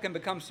where people can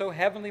become so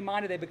heavenly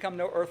minded they become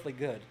no earthly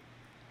good.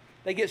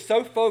 They get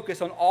so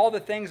focused on all the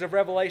things of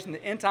Revelation,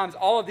 the end times,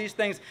 all of these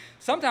things.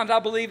 Sometimes I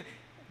believe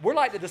we're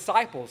like the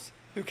disciples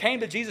who came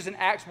to Jesus in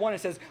Acts 1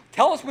 and says,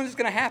 tell us when it's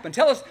going to happen.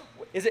 Tell us,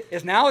 is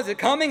it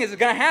coming? Is it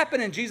going to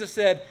happen? And Jesus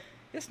said,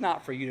 it's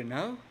not for you to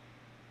know.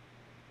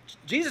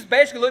 Jesus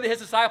basically looked at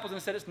his disciples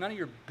and said, it's none of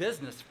your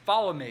business.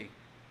 Follow me.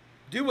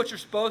 Do what you're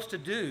supposed to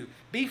do.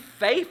 Be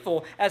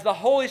faithful as the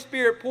Holy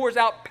Spirit pours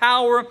out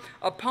power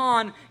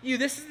upon you.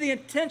 This is the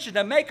intention,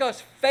 to make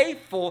us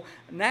faithful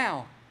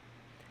now.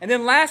 And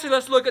then lastly,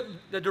 let's look at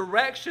the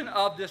direction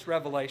of this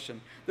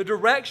revelation. The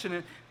direction,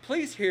 and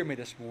please hear me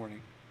this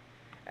morning.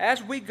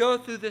 As we go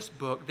through this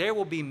book, there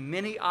will be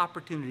many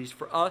opportunities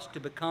for us to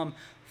become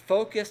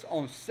focused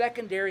on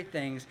secondary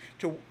things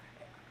to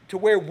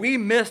where we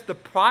miss the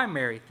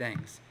primary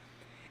things.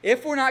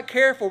 If we're not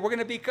careful, we're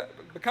going to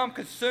become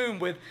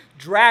consumed with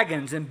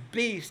dragons and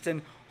beasts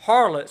and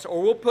harlots,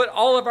 or we'll put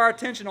all of our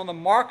attention on the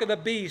mark of the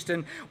beast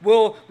and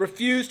we'll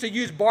refuse to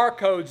use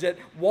barcodes at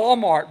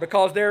Walmart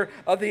because they're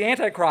of the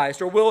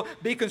Antichrist, or we'll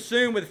be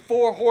consumed with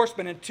 4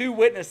 horsemen and 2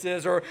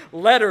 witnesses, or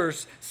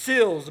letters,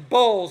 seals,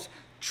 bowls,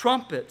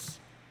 trumpets.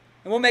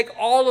 And we'll make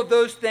all of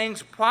those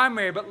things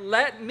primary. But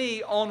let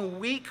me, on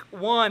week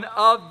 1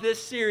 of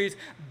this series,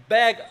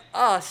 beg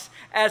us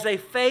as a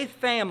faith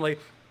family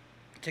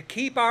to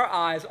keep our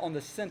eyes on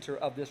the center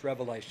of this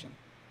revelation.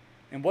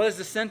 And what is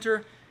the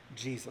center?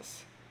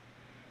 Jesus.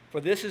 For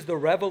this is the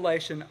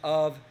revelation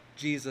of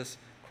Jesus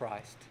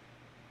Christ.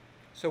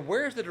 So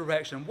where's the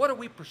direction? What are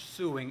we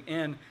pursuing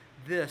in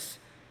this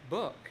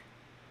book?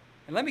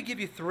 And let me give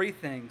you three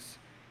things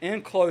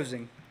in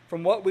closing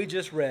from what we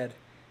just read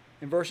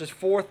in verses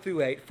 4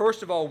 through 8.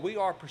 First of all, we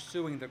are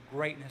pursuing the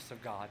greatness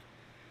of God.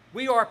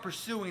 We are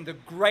pursuing the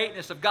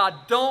greatness of God.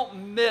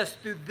 Don't miss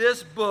through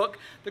this book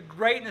the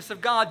greatness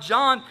of God.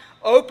 John,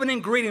 opening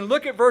greeting.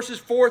 Look at verses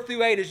 4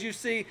 through 8 as you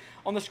see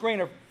on the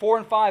screen, or 4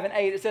 and 5 and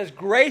 8. It says,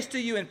 grace to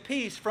you and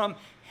peace from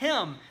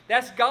Him.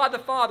 That's God the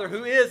Father,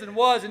 who is and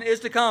was and is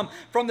to come.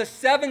 From the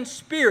seven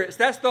spirits.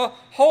 That's the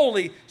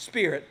Holy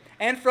Spirit.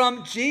 And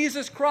from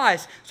Jesus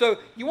Christ. So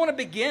you want to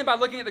begin by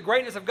looking at the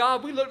greatness of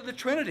God? We look at the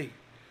Trinity.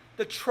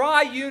 The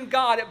triune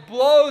God. It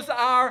blows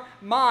our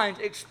minds.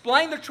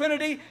 Explain the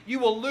Trinity, you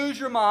will lose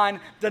your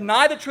mind.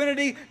 Deny the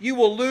Trinity, you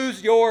will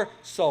lose your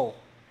soul.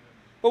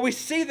 But we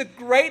see the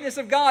greatness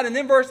of God. And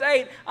then verse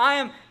 8, I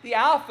am the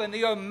Alpha and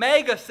the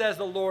Omega, says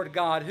the Lord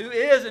God, who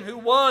is and who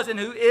was and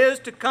who is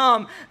to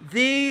come,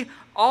 the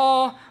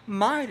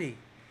Almighty.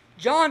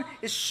 John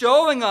is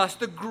showing us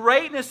the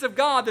greatness of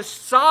God, the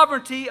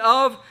sovereignty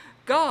of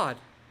God.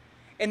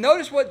 And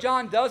notice what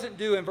John doesn't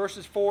do in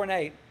verses 4 and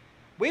 8.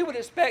 We would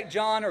expect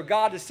John or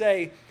God to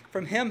say,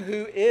 from Him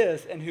who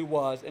is and who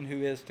was and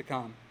who is to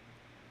come.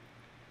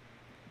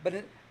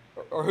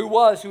 Or who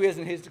was, who is,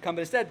 and who is to come.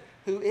 But instead,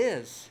 who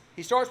is.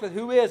 He starts with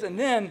who is, and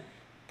then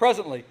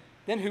presently,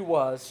 then who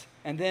was,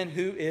 and then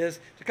who is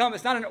to come.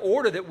 It's not an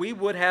order that we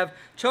would have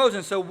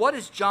chosen. So what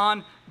is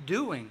John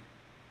doing?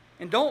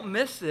 And don't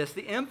miss this.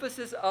 The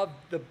emphasis of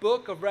the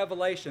book of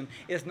Revelation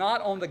is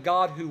not on the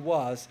God who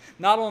was,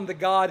 not on the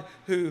God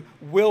who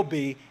will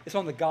be. It's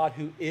on the God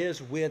who is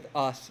with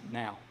us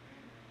now.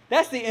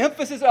 That's the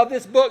emphasis of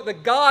this book, the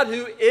God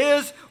who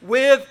is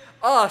with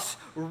us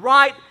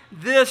right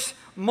this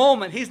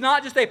moment. He's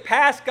not just a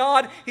past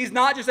God. He's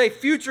not just a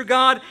future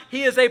God.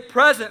 He is a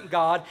present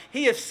God.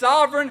 He is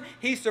sovereign.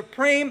 He's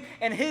supreme.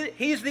 And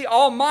He's the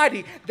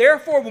Almighty.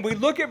 Therefore, when we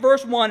look at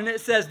verse 1 and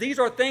it says these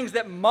are things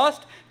that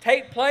must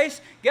take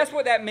place, guess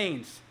what that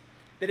means?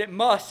 That it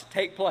must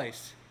take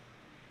place.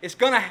 It's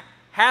going to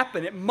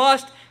happen. It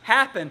must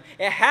happen.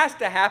 It has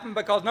to happen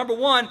because number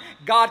one,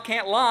 God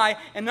can't lie.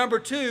 And number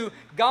two,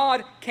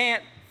 God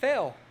can't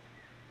fail.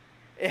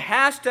 It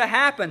has to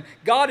happen.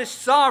 God is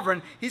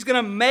sovereign. He's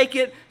going to make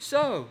it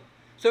so.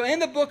 So in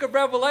the book of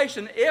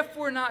Revelation, if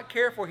we're not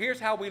careful, here's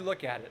how we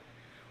look at it.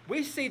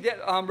 We see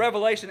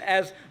Revelation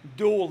as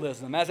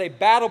dualism, as a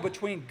battle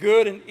between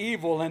good and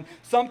evil. And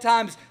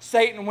sometimes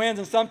Satan wins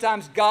and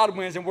sometimes God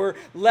wins. And we're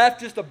left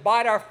just to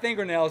bite our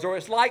fingernails. Or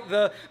it's like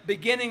the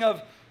beginning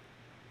of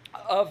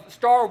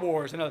Star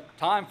Wars in a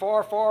time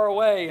far, far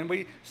away, and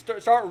we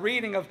start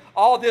reading of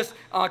all this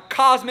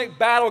cosmic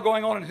battle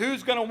going on and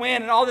who's going to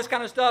win and all this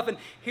kind of stuff. And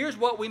here's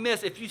what we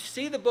miss. If you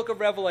see the book of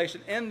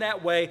Revelation in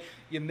that way,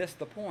 you miss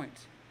the point.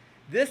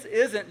 This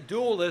isn't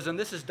dualism.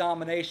 This is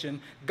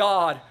domination.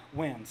 God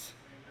wins.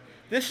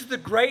 This is the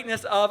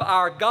greatness of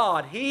our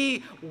God.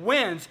 He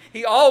wins.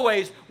 He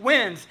always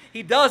wins.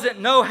 He doesn't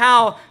know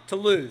how to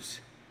lose.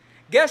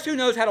 Guess who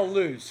knows how to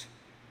lose?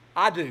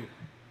 I do.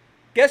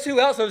 Guess who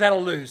else knows how to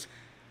lose?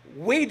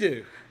 We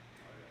do.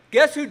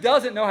 Guess who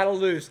doesn't know how to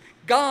lose?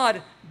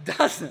 God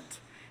doesn't.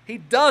 He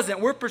doesn't.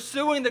 We're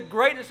pursuing the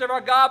greatness of our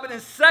God, but then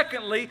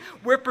secondly,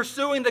 we're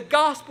pursuing the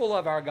gospel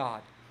of our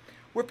God.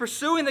 We're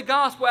pursuing the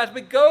gospel. As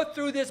we go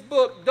through this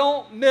book,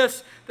 don't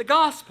miss the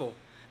gospel.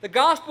 The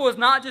gospel is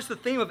not just the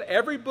theme of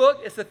every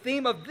book, it's the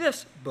theme of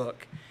this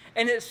book.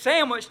 And it's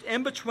sandwiched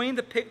in between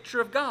the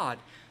picture of God.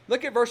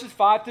 Look at verses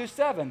 5 through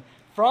 7.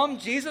 From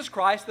Jesus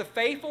Christ, the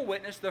faithful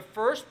witness, the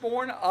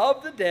firstborn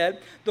of the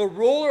dead, the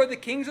ruler of the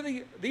kings of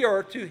the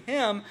earth, to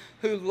Him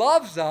who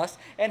loves us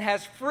and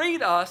has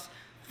freed us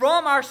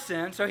from our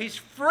sin. So He's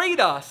freed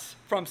us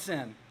from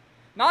sin.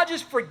 Not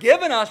just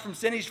forgiven us from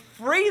sin, He's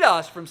freed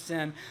us from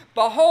sin.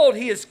 Behold,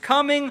 He is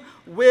coming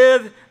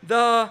with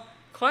the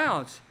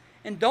clouds.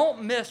 And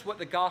don't miss what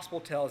the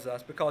gospel tells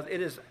us because it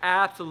is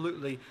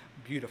absolutely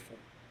beautiful.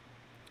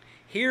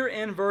 Here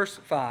in verse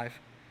 5,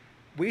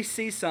 we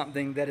see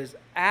something that is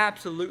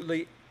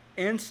absolutely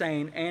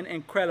insane and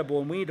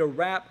incredible, and we need to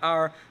wrap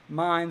our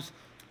minds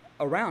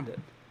around it.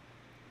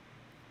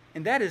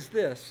 And that is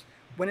this.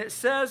 When it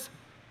says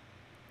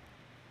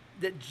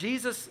that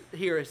Jesus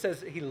here, it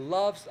says He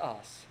loves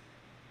us.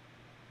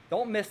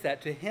 Don't miss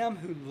that. To Him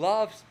who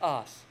loves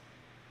us.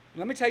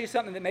 Let me tell you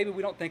something that maybe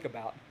we don't think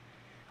about.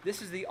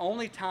 This is the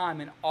only time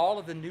in all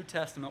of the New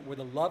Testament where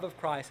the love of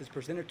Christ is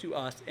presented to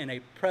us in a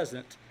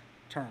present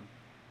term.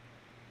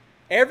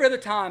 Every other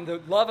time the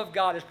love of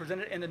God is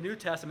presented in the New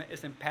Testament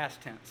is in past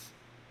tense.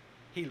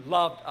 He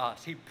loved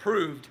us. He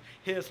proved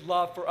His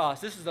love for us.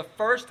 This is the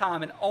first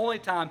time and only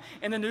time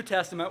in the New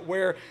Testament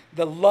where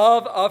the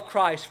love of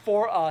Christ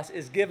for us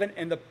is given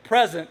in the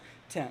present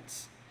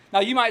tense. Now,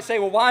 you might say,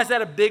 well, why is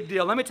that a big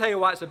deal? Let me tell you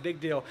why it's a big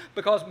deal.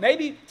 Because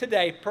maybe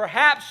today,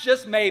 perhaps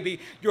just maybe,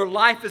 your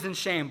life is in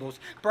shambles.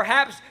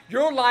 Perhaps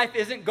your life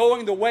isn't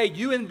going the way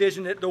you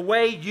envisioned it, the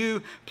way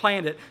you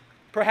planned it.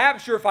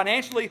 Perhaps you're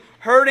financially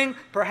hurting.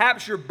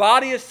 Perhaps your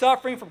body is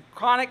suffering from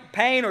chronic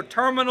pain or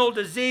terminal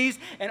disease.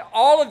 And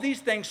all of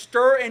these things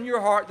stir in your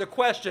heart the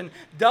question,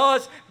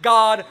 does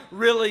God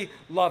really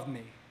love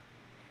me?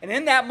 And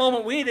in that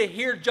moment, we need to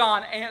hear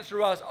John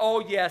answer us,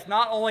 oh yes,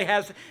 not only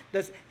has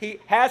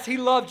he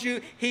loved you,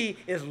 he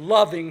is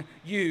loving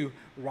you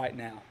right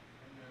now.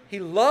 He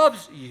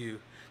loves you.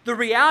 The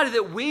reality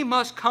that we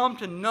must come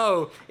to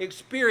know,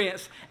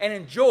 experience, and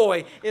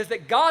enjoy is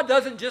that God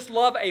doesn't just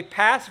love a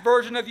past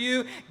version of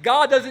you.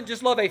 God doesn't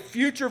just love a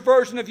future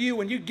version of you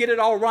when you get it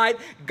all right.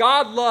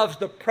 God loves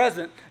the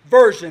present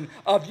version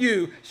of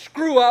you,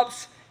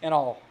 screw-ups and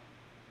all.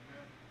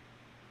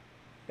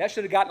 That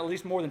should have gotten at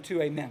least more than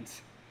 2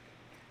 amens.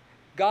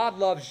 God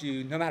loves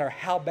you no matter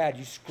how bad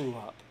you screw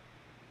up.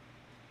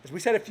 As we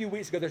said a few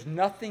weeks ago, there's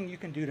nothing you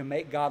can do to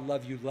make God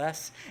love you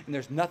less, and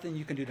there's nothing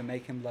you can do to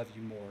make him love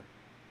you more.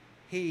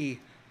 He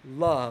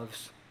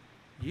loves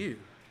you.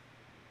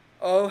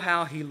 Oh,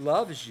 how he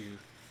loves you.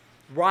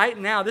 Right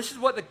now, this is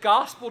what the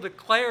gospel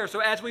declares.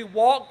 So as we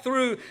walk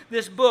through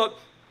this book,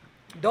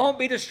 don't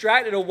be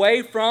distracted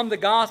away from the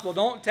gospel.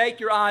 Don't take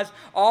your eyes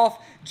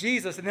off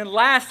Jesus. And then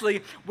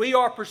lastly, we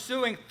are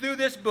pursuing through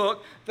this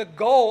book the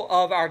goal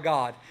of our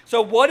God.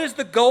 So what is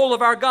the goal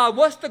of our God?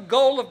 What's the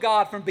goal of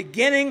God from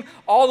beginning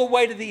all the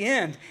way to the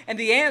end? And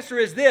the answer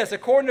is this.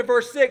 According to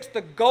verse 6,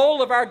 the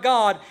goal of our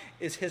God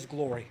is his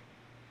glory.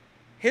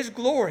 His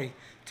glory.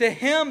 To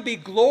him be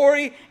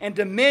glory and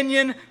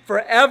dominion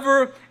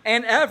forever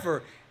and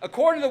ever.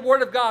 According to the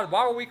word of God,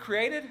 why were we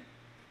created?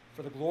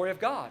 For the glory of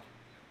God.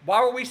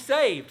 Why were we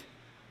saved?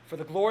 For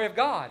the glory of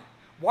God.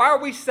 Why are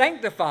we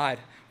sanctified?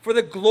 For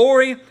the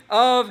glory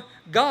of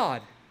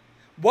God.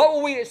 What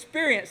will we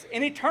experience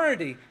in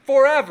eternity,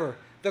 forever?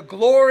 The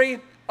glory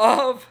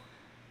of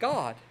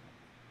God.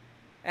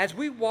 As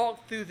we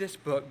walk through this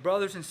book,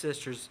 brothers and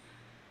sisters,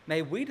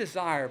 may we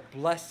desire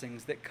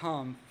blessings that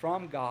come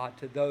from God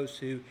to those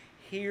who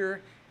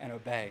hear and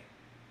obey.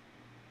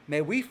 May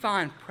we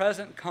find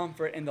present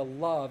comfort in the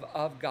love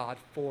of God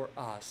for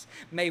us.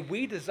 May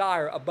we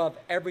desire above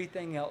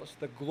everything else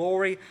the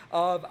glory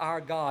of our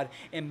God.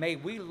 And may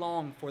we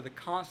long for the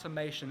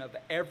consummation of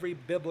every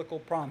biblical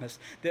promise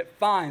that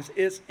finds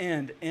its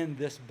end in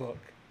this book.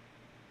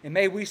 And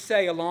may we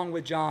say along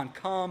with John,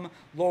 come,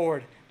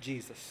 Lord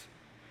Jesus.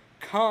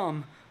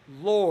 Come,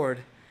 Lord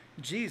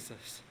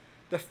Jesus.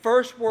 The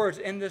first words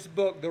in this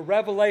book, the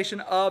revelation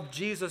of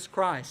Jesus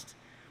Christ.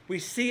 We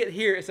see it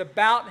here. It's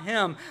about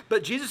him.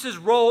 But Jesus'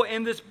 role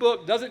in this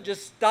book doesn't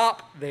just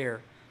stop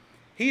there.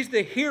 He's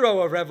the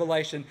hero of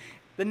Revelation.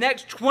 The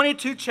next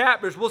 22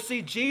 chapters, we'll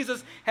see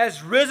Jesus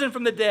has risen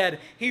from the dead.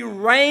 He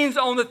reigns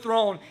on the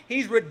throne.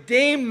 He's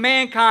redeemed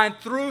mankind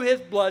through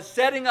his blood,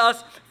 setting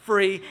us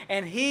free.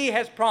 And he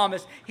has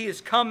promised he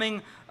is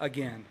coming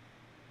again.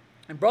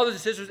 And brothers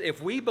and sisters,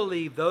 if we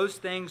believe those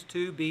things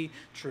to be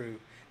true,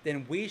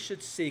 then we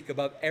should seek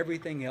above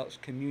everything else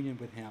communion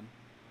with him.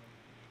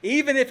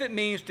 Even if it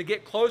means to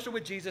get closer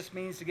with Jesus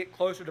means to get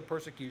closer to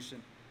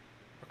persecution,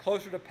 or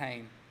closer to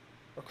pain,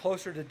 or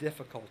closer to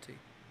difficulty.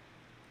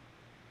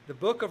 The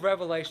book of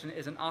Revelation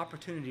is an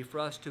opportunity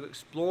for us to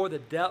explore the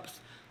depths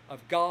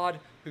of God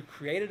who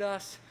created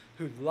us,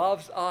 who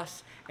loves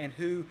us, and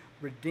who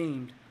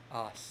redeemed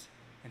us,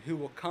 and who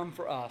will come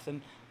for us. And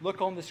look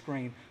on the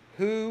screen.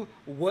 Who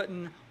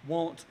wouldn't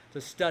want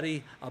to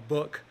study a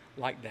book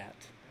like that?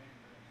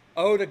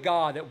 Oh, to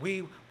God that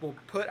we will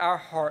put our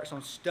hearts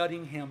on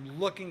studying him,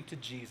 looking to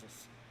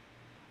Jesus.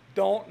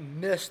 Don't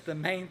miss the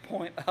main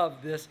point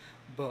of this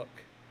book.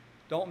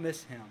 Don't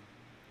miss him.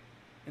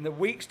 In the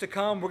weeks to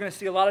come, we're going to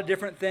see a lot of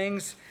different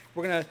things.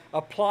 We're going to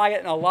apply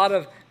it in a lot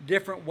of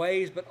different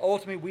ways, but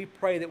ultimately we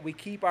pray that we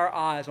keep our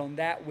eyes on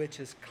that which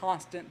is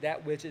constant,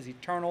 that which is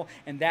eternal,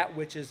 and that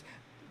which is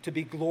to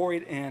be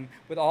gloried in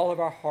with all of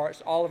our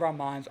hearts, all of our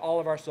minds, all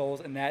of our souls,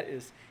 and that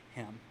is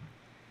him.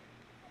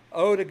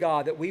 Oh, to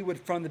God that we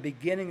would, from the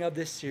beginning of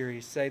this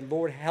series, say,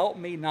 Lord, help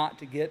me not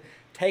to get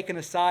taken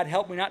aside.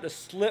 Help me not to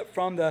slip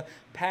from the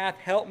path.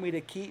 Help me to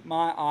keep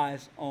my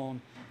eyes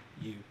on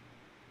you.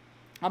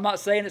 I'm not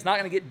saying it's not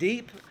going to get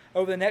deep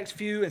over the next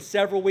few and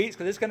several weeks,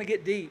 because it's going to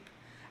get deep.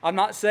 I'm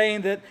not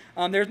saying that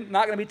there's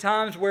not going to be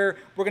times where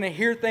we're going to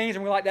hear things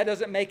and we're like, that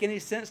doesn't make any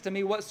sense to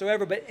me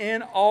whatsoever. But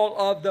in all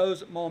of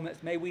those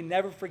moments, may we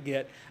never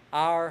forget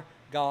our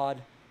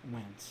God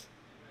wins.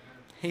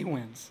 He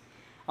wins.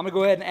 I'm going to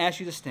go ahead and ask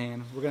you to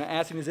stand. We're going to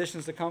ask the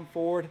musicians to come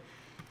forward.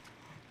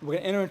 We're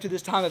going to enter into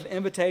this time of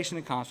invitation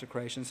and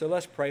consecration. So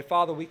let's pray.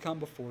 Father, we come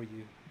before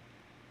you.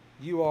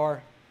 You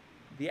are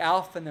the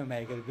Alpha and the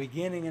Omega, the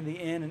beginning and the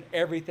end, and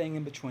everything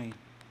in between.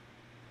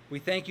 We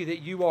thank you that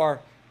you are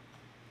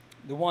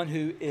the one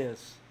who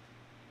is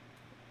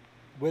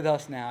with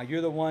us now.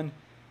 You're the one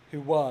who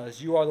was.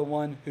 You are the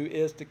one who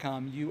is to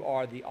come. You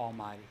are the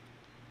Almighty.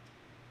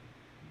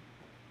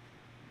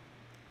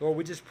 Lord,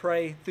 we just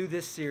pray through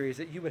this series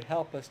that you would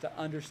help us to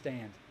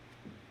understand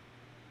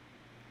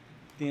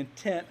the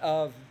intent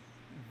of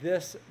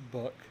this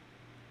book.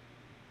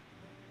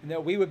 And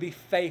that we would be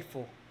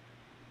faithful.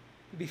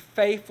 We'd be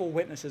faithful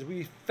witnesses.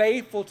 We'd be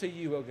faithful to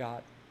you, O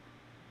God.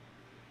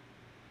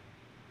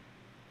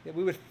 That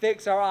we would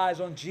fix our eyes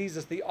on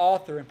Jesus, the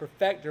author and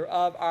perfecter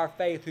of our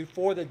faith, who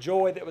for the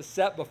joy that was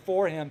set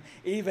before him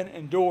even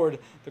endured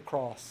the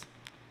cross.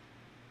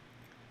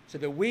 So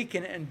that we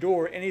can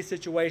endure any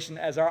situation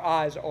as our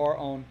eyes are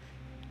on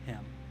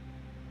him.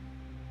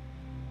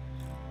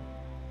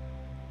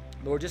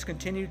 Lord, just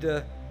continue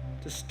to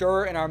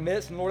stir in our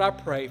midst. And Lord, I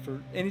pray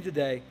for any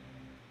today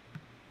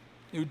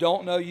who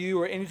don't know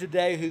you, or any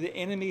today who the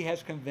enemy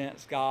has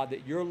convinced, God,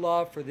 that your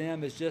love for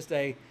them is just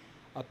a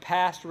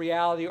past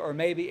reality, or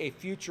maybe a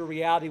future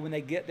reality when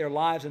they get their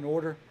lives in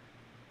order.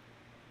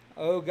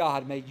 Oh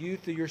God, may you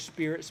through your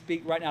Spirit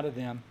speak right now to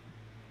them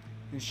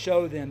and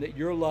show them that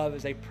your love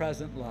is a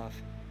present love.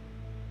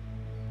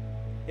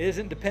 It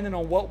isn't dependent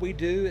on what we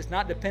do. It's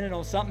not dependent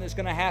on something that's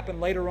going to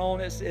happen later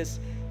on. It's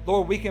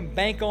Lord, we can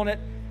bank on it.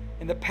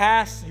 In the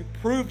past, you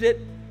proved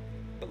it.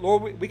 But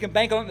Lord, we can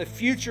bank on it in the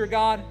future,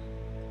 God.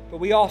 But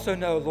we also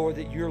know, Lord,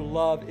 that your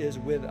love is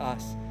with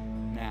us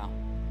now.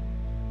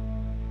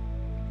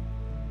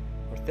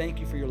 Lord, thank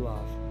you for your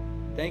love.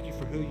 Thank you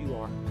for who you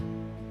are.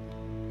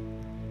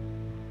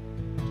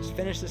 Just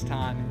finish this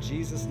time in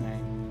Jesus'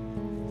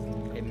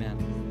 name.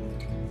 Amen.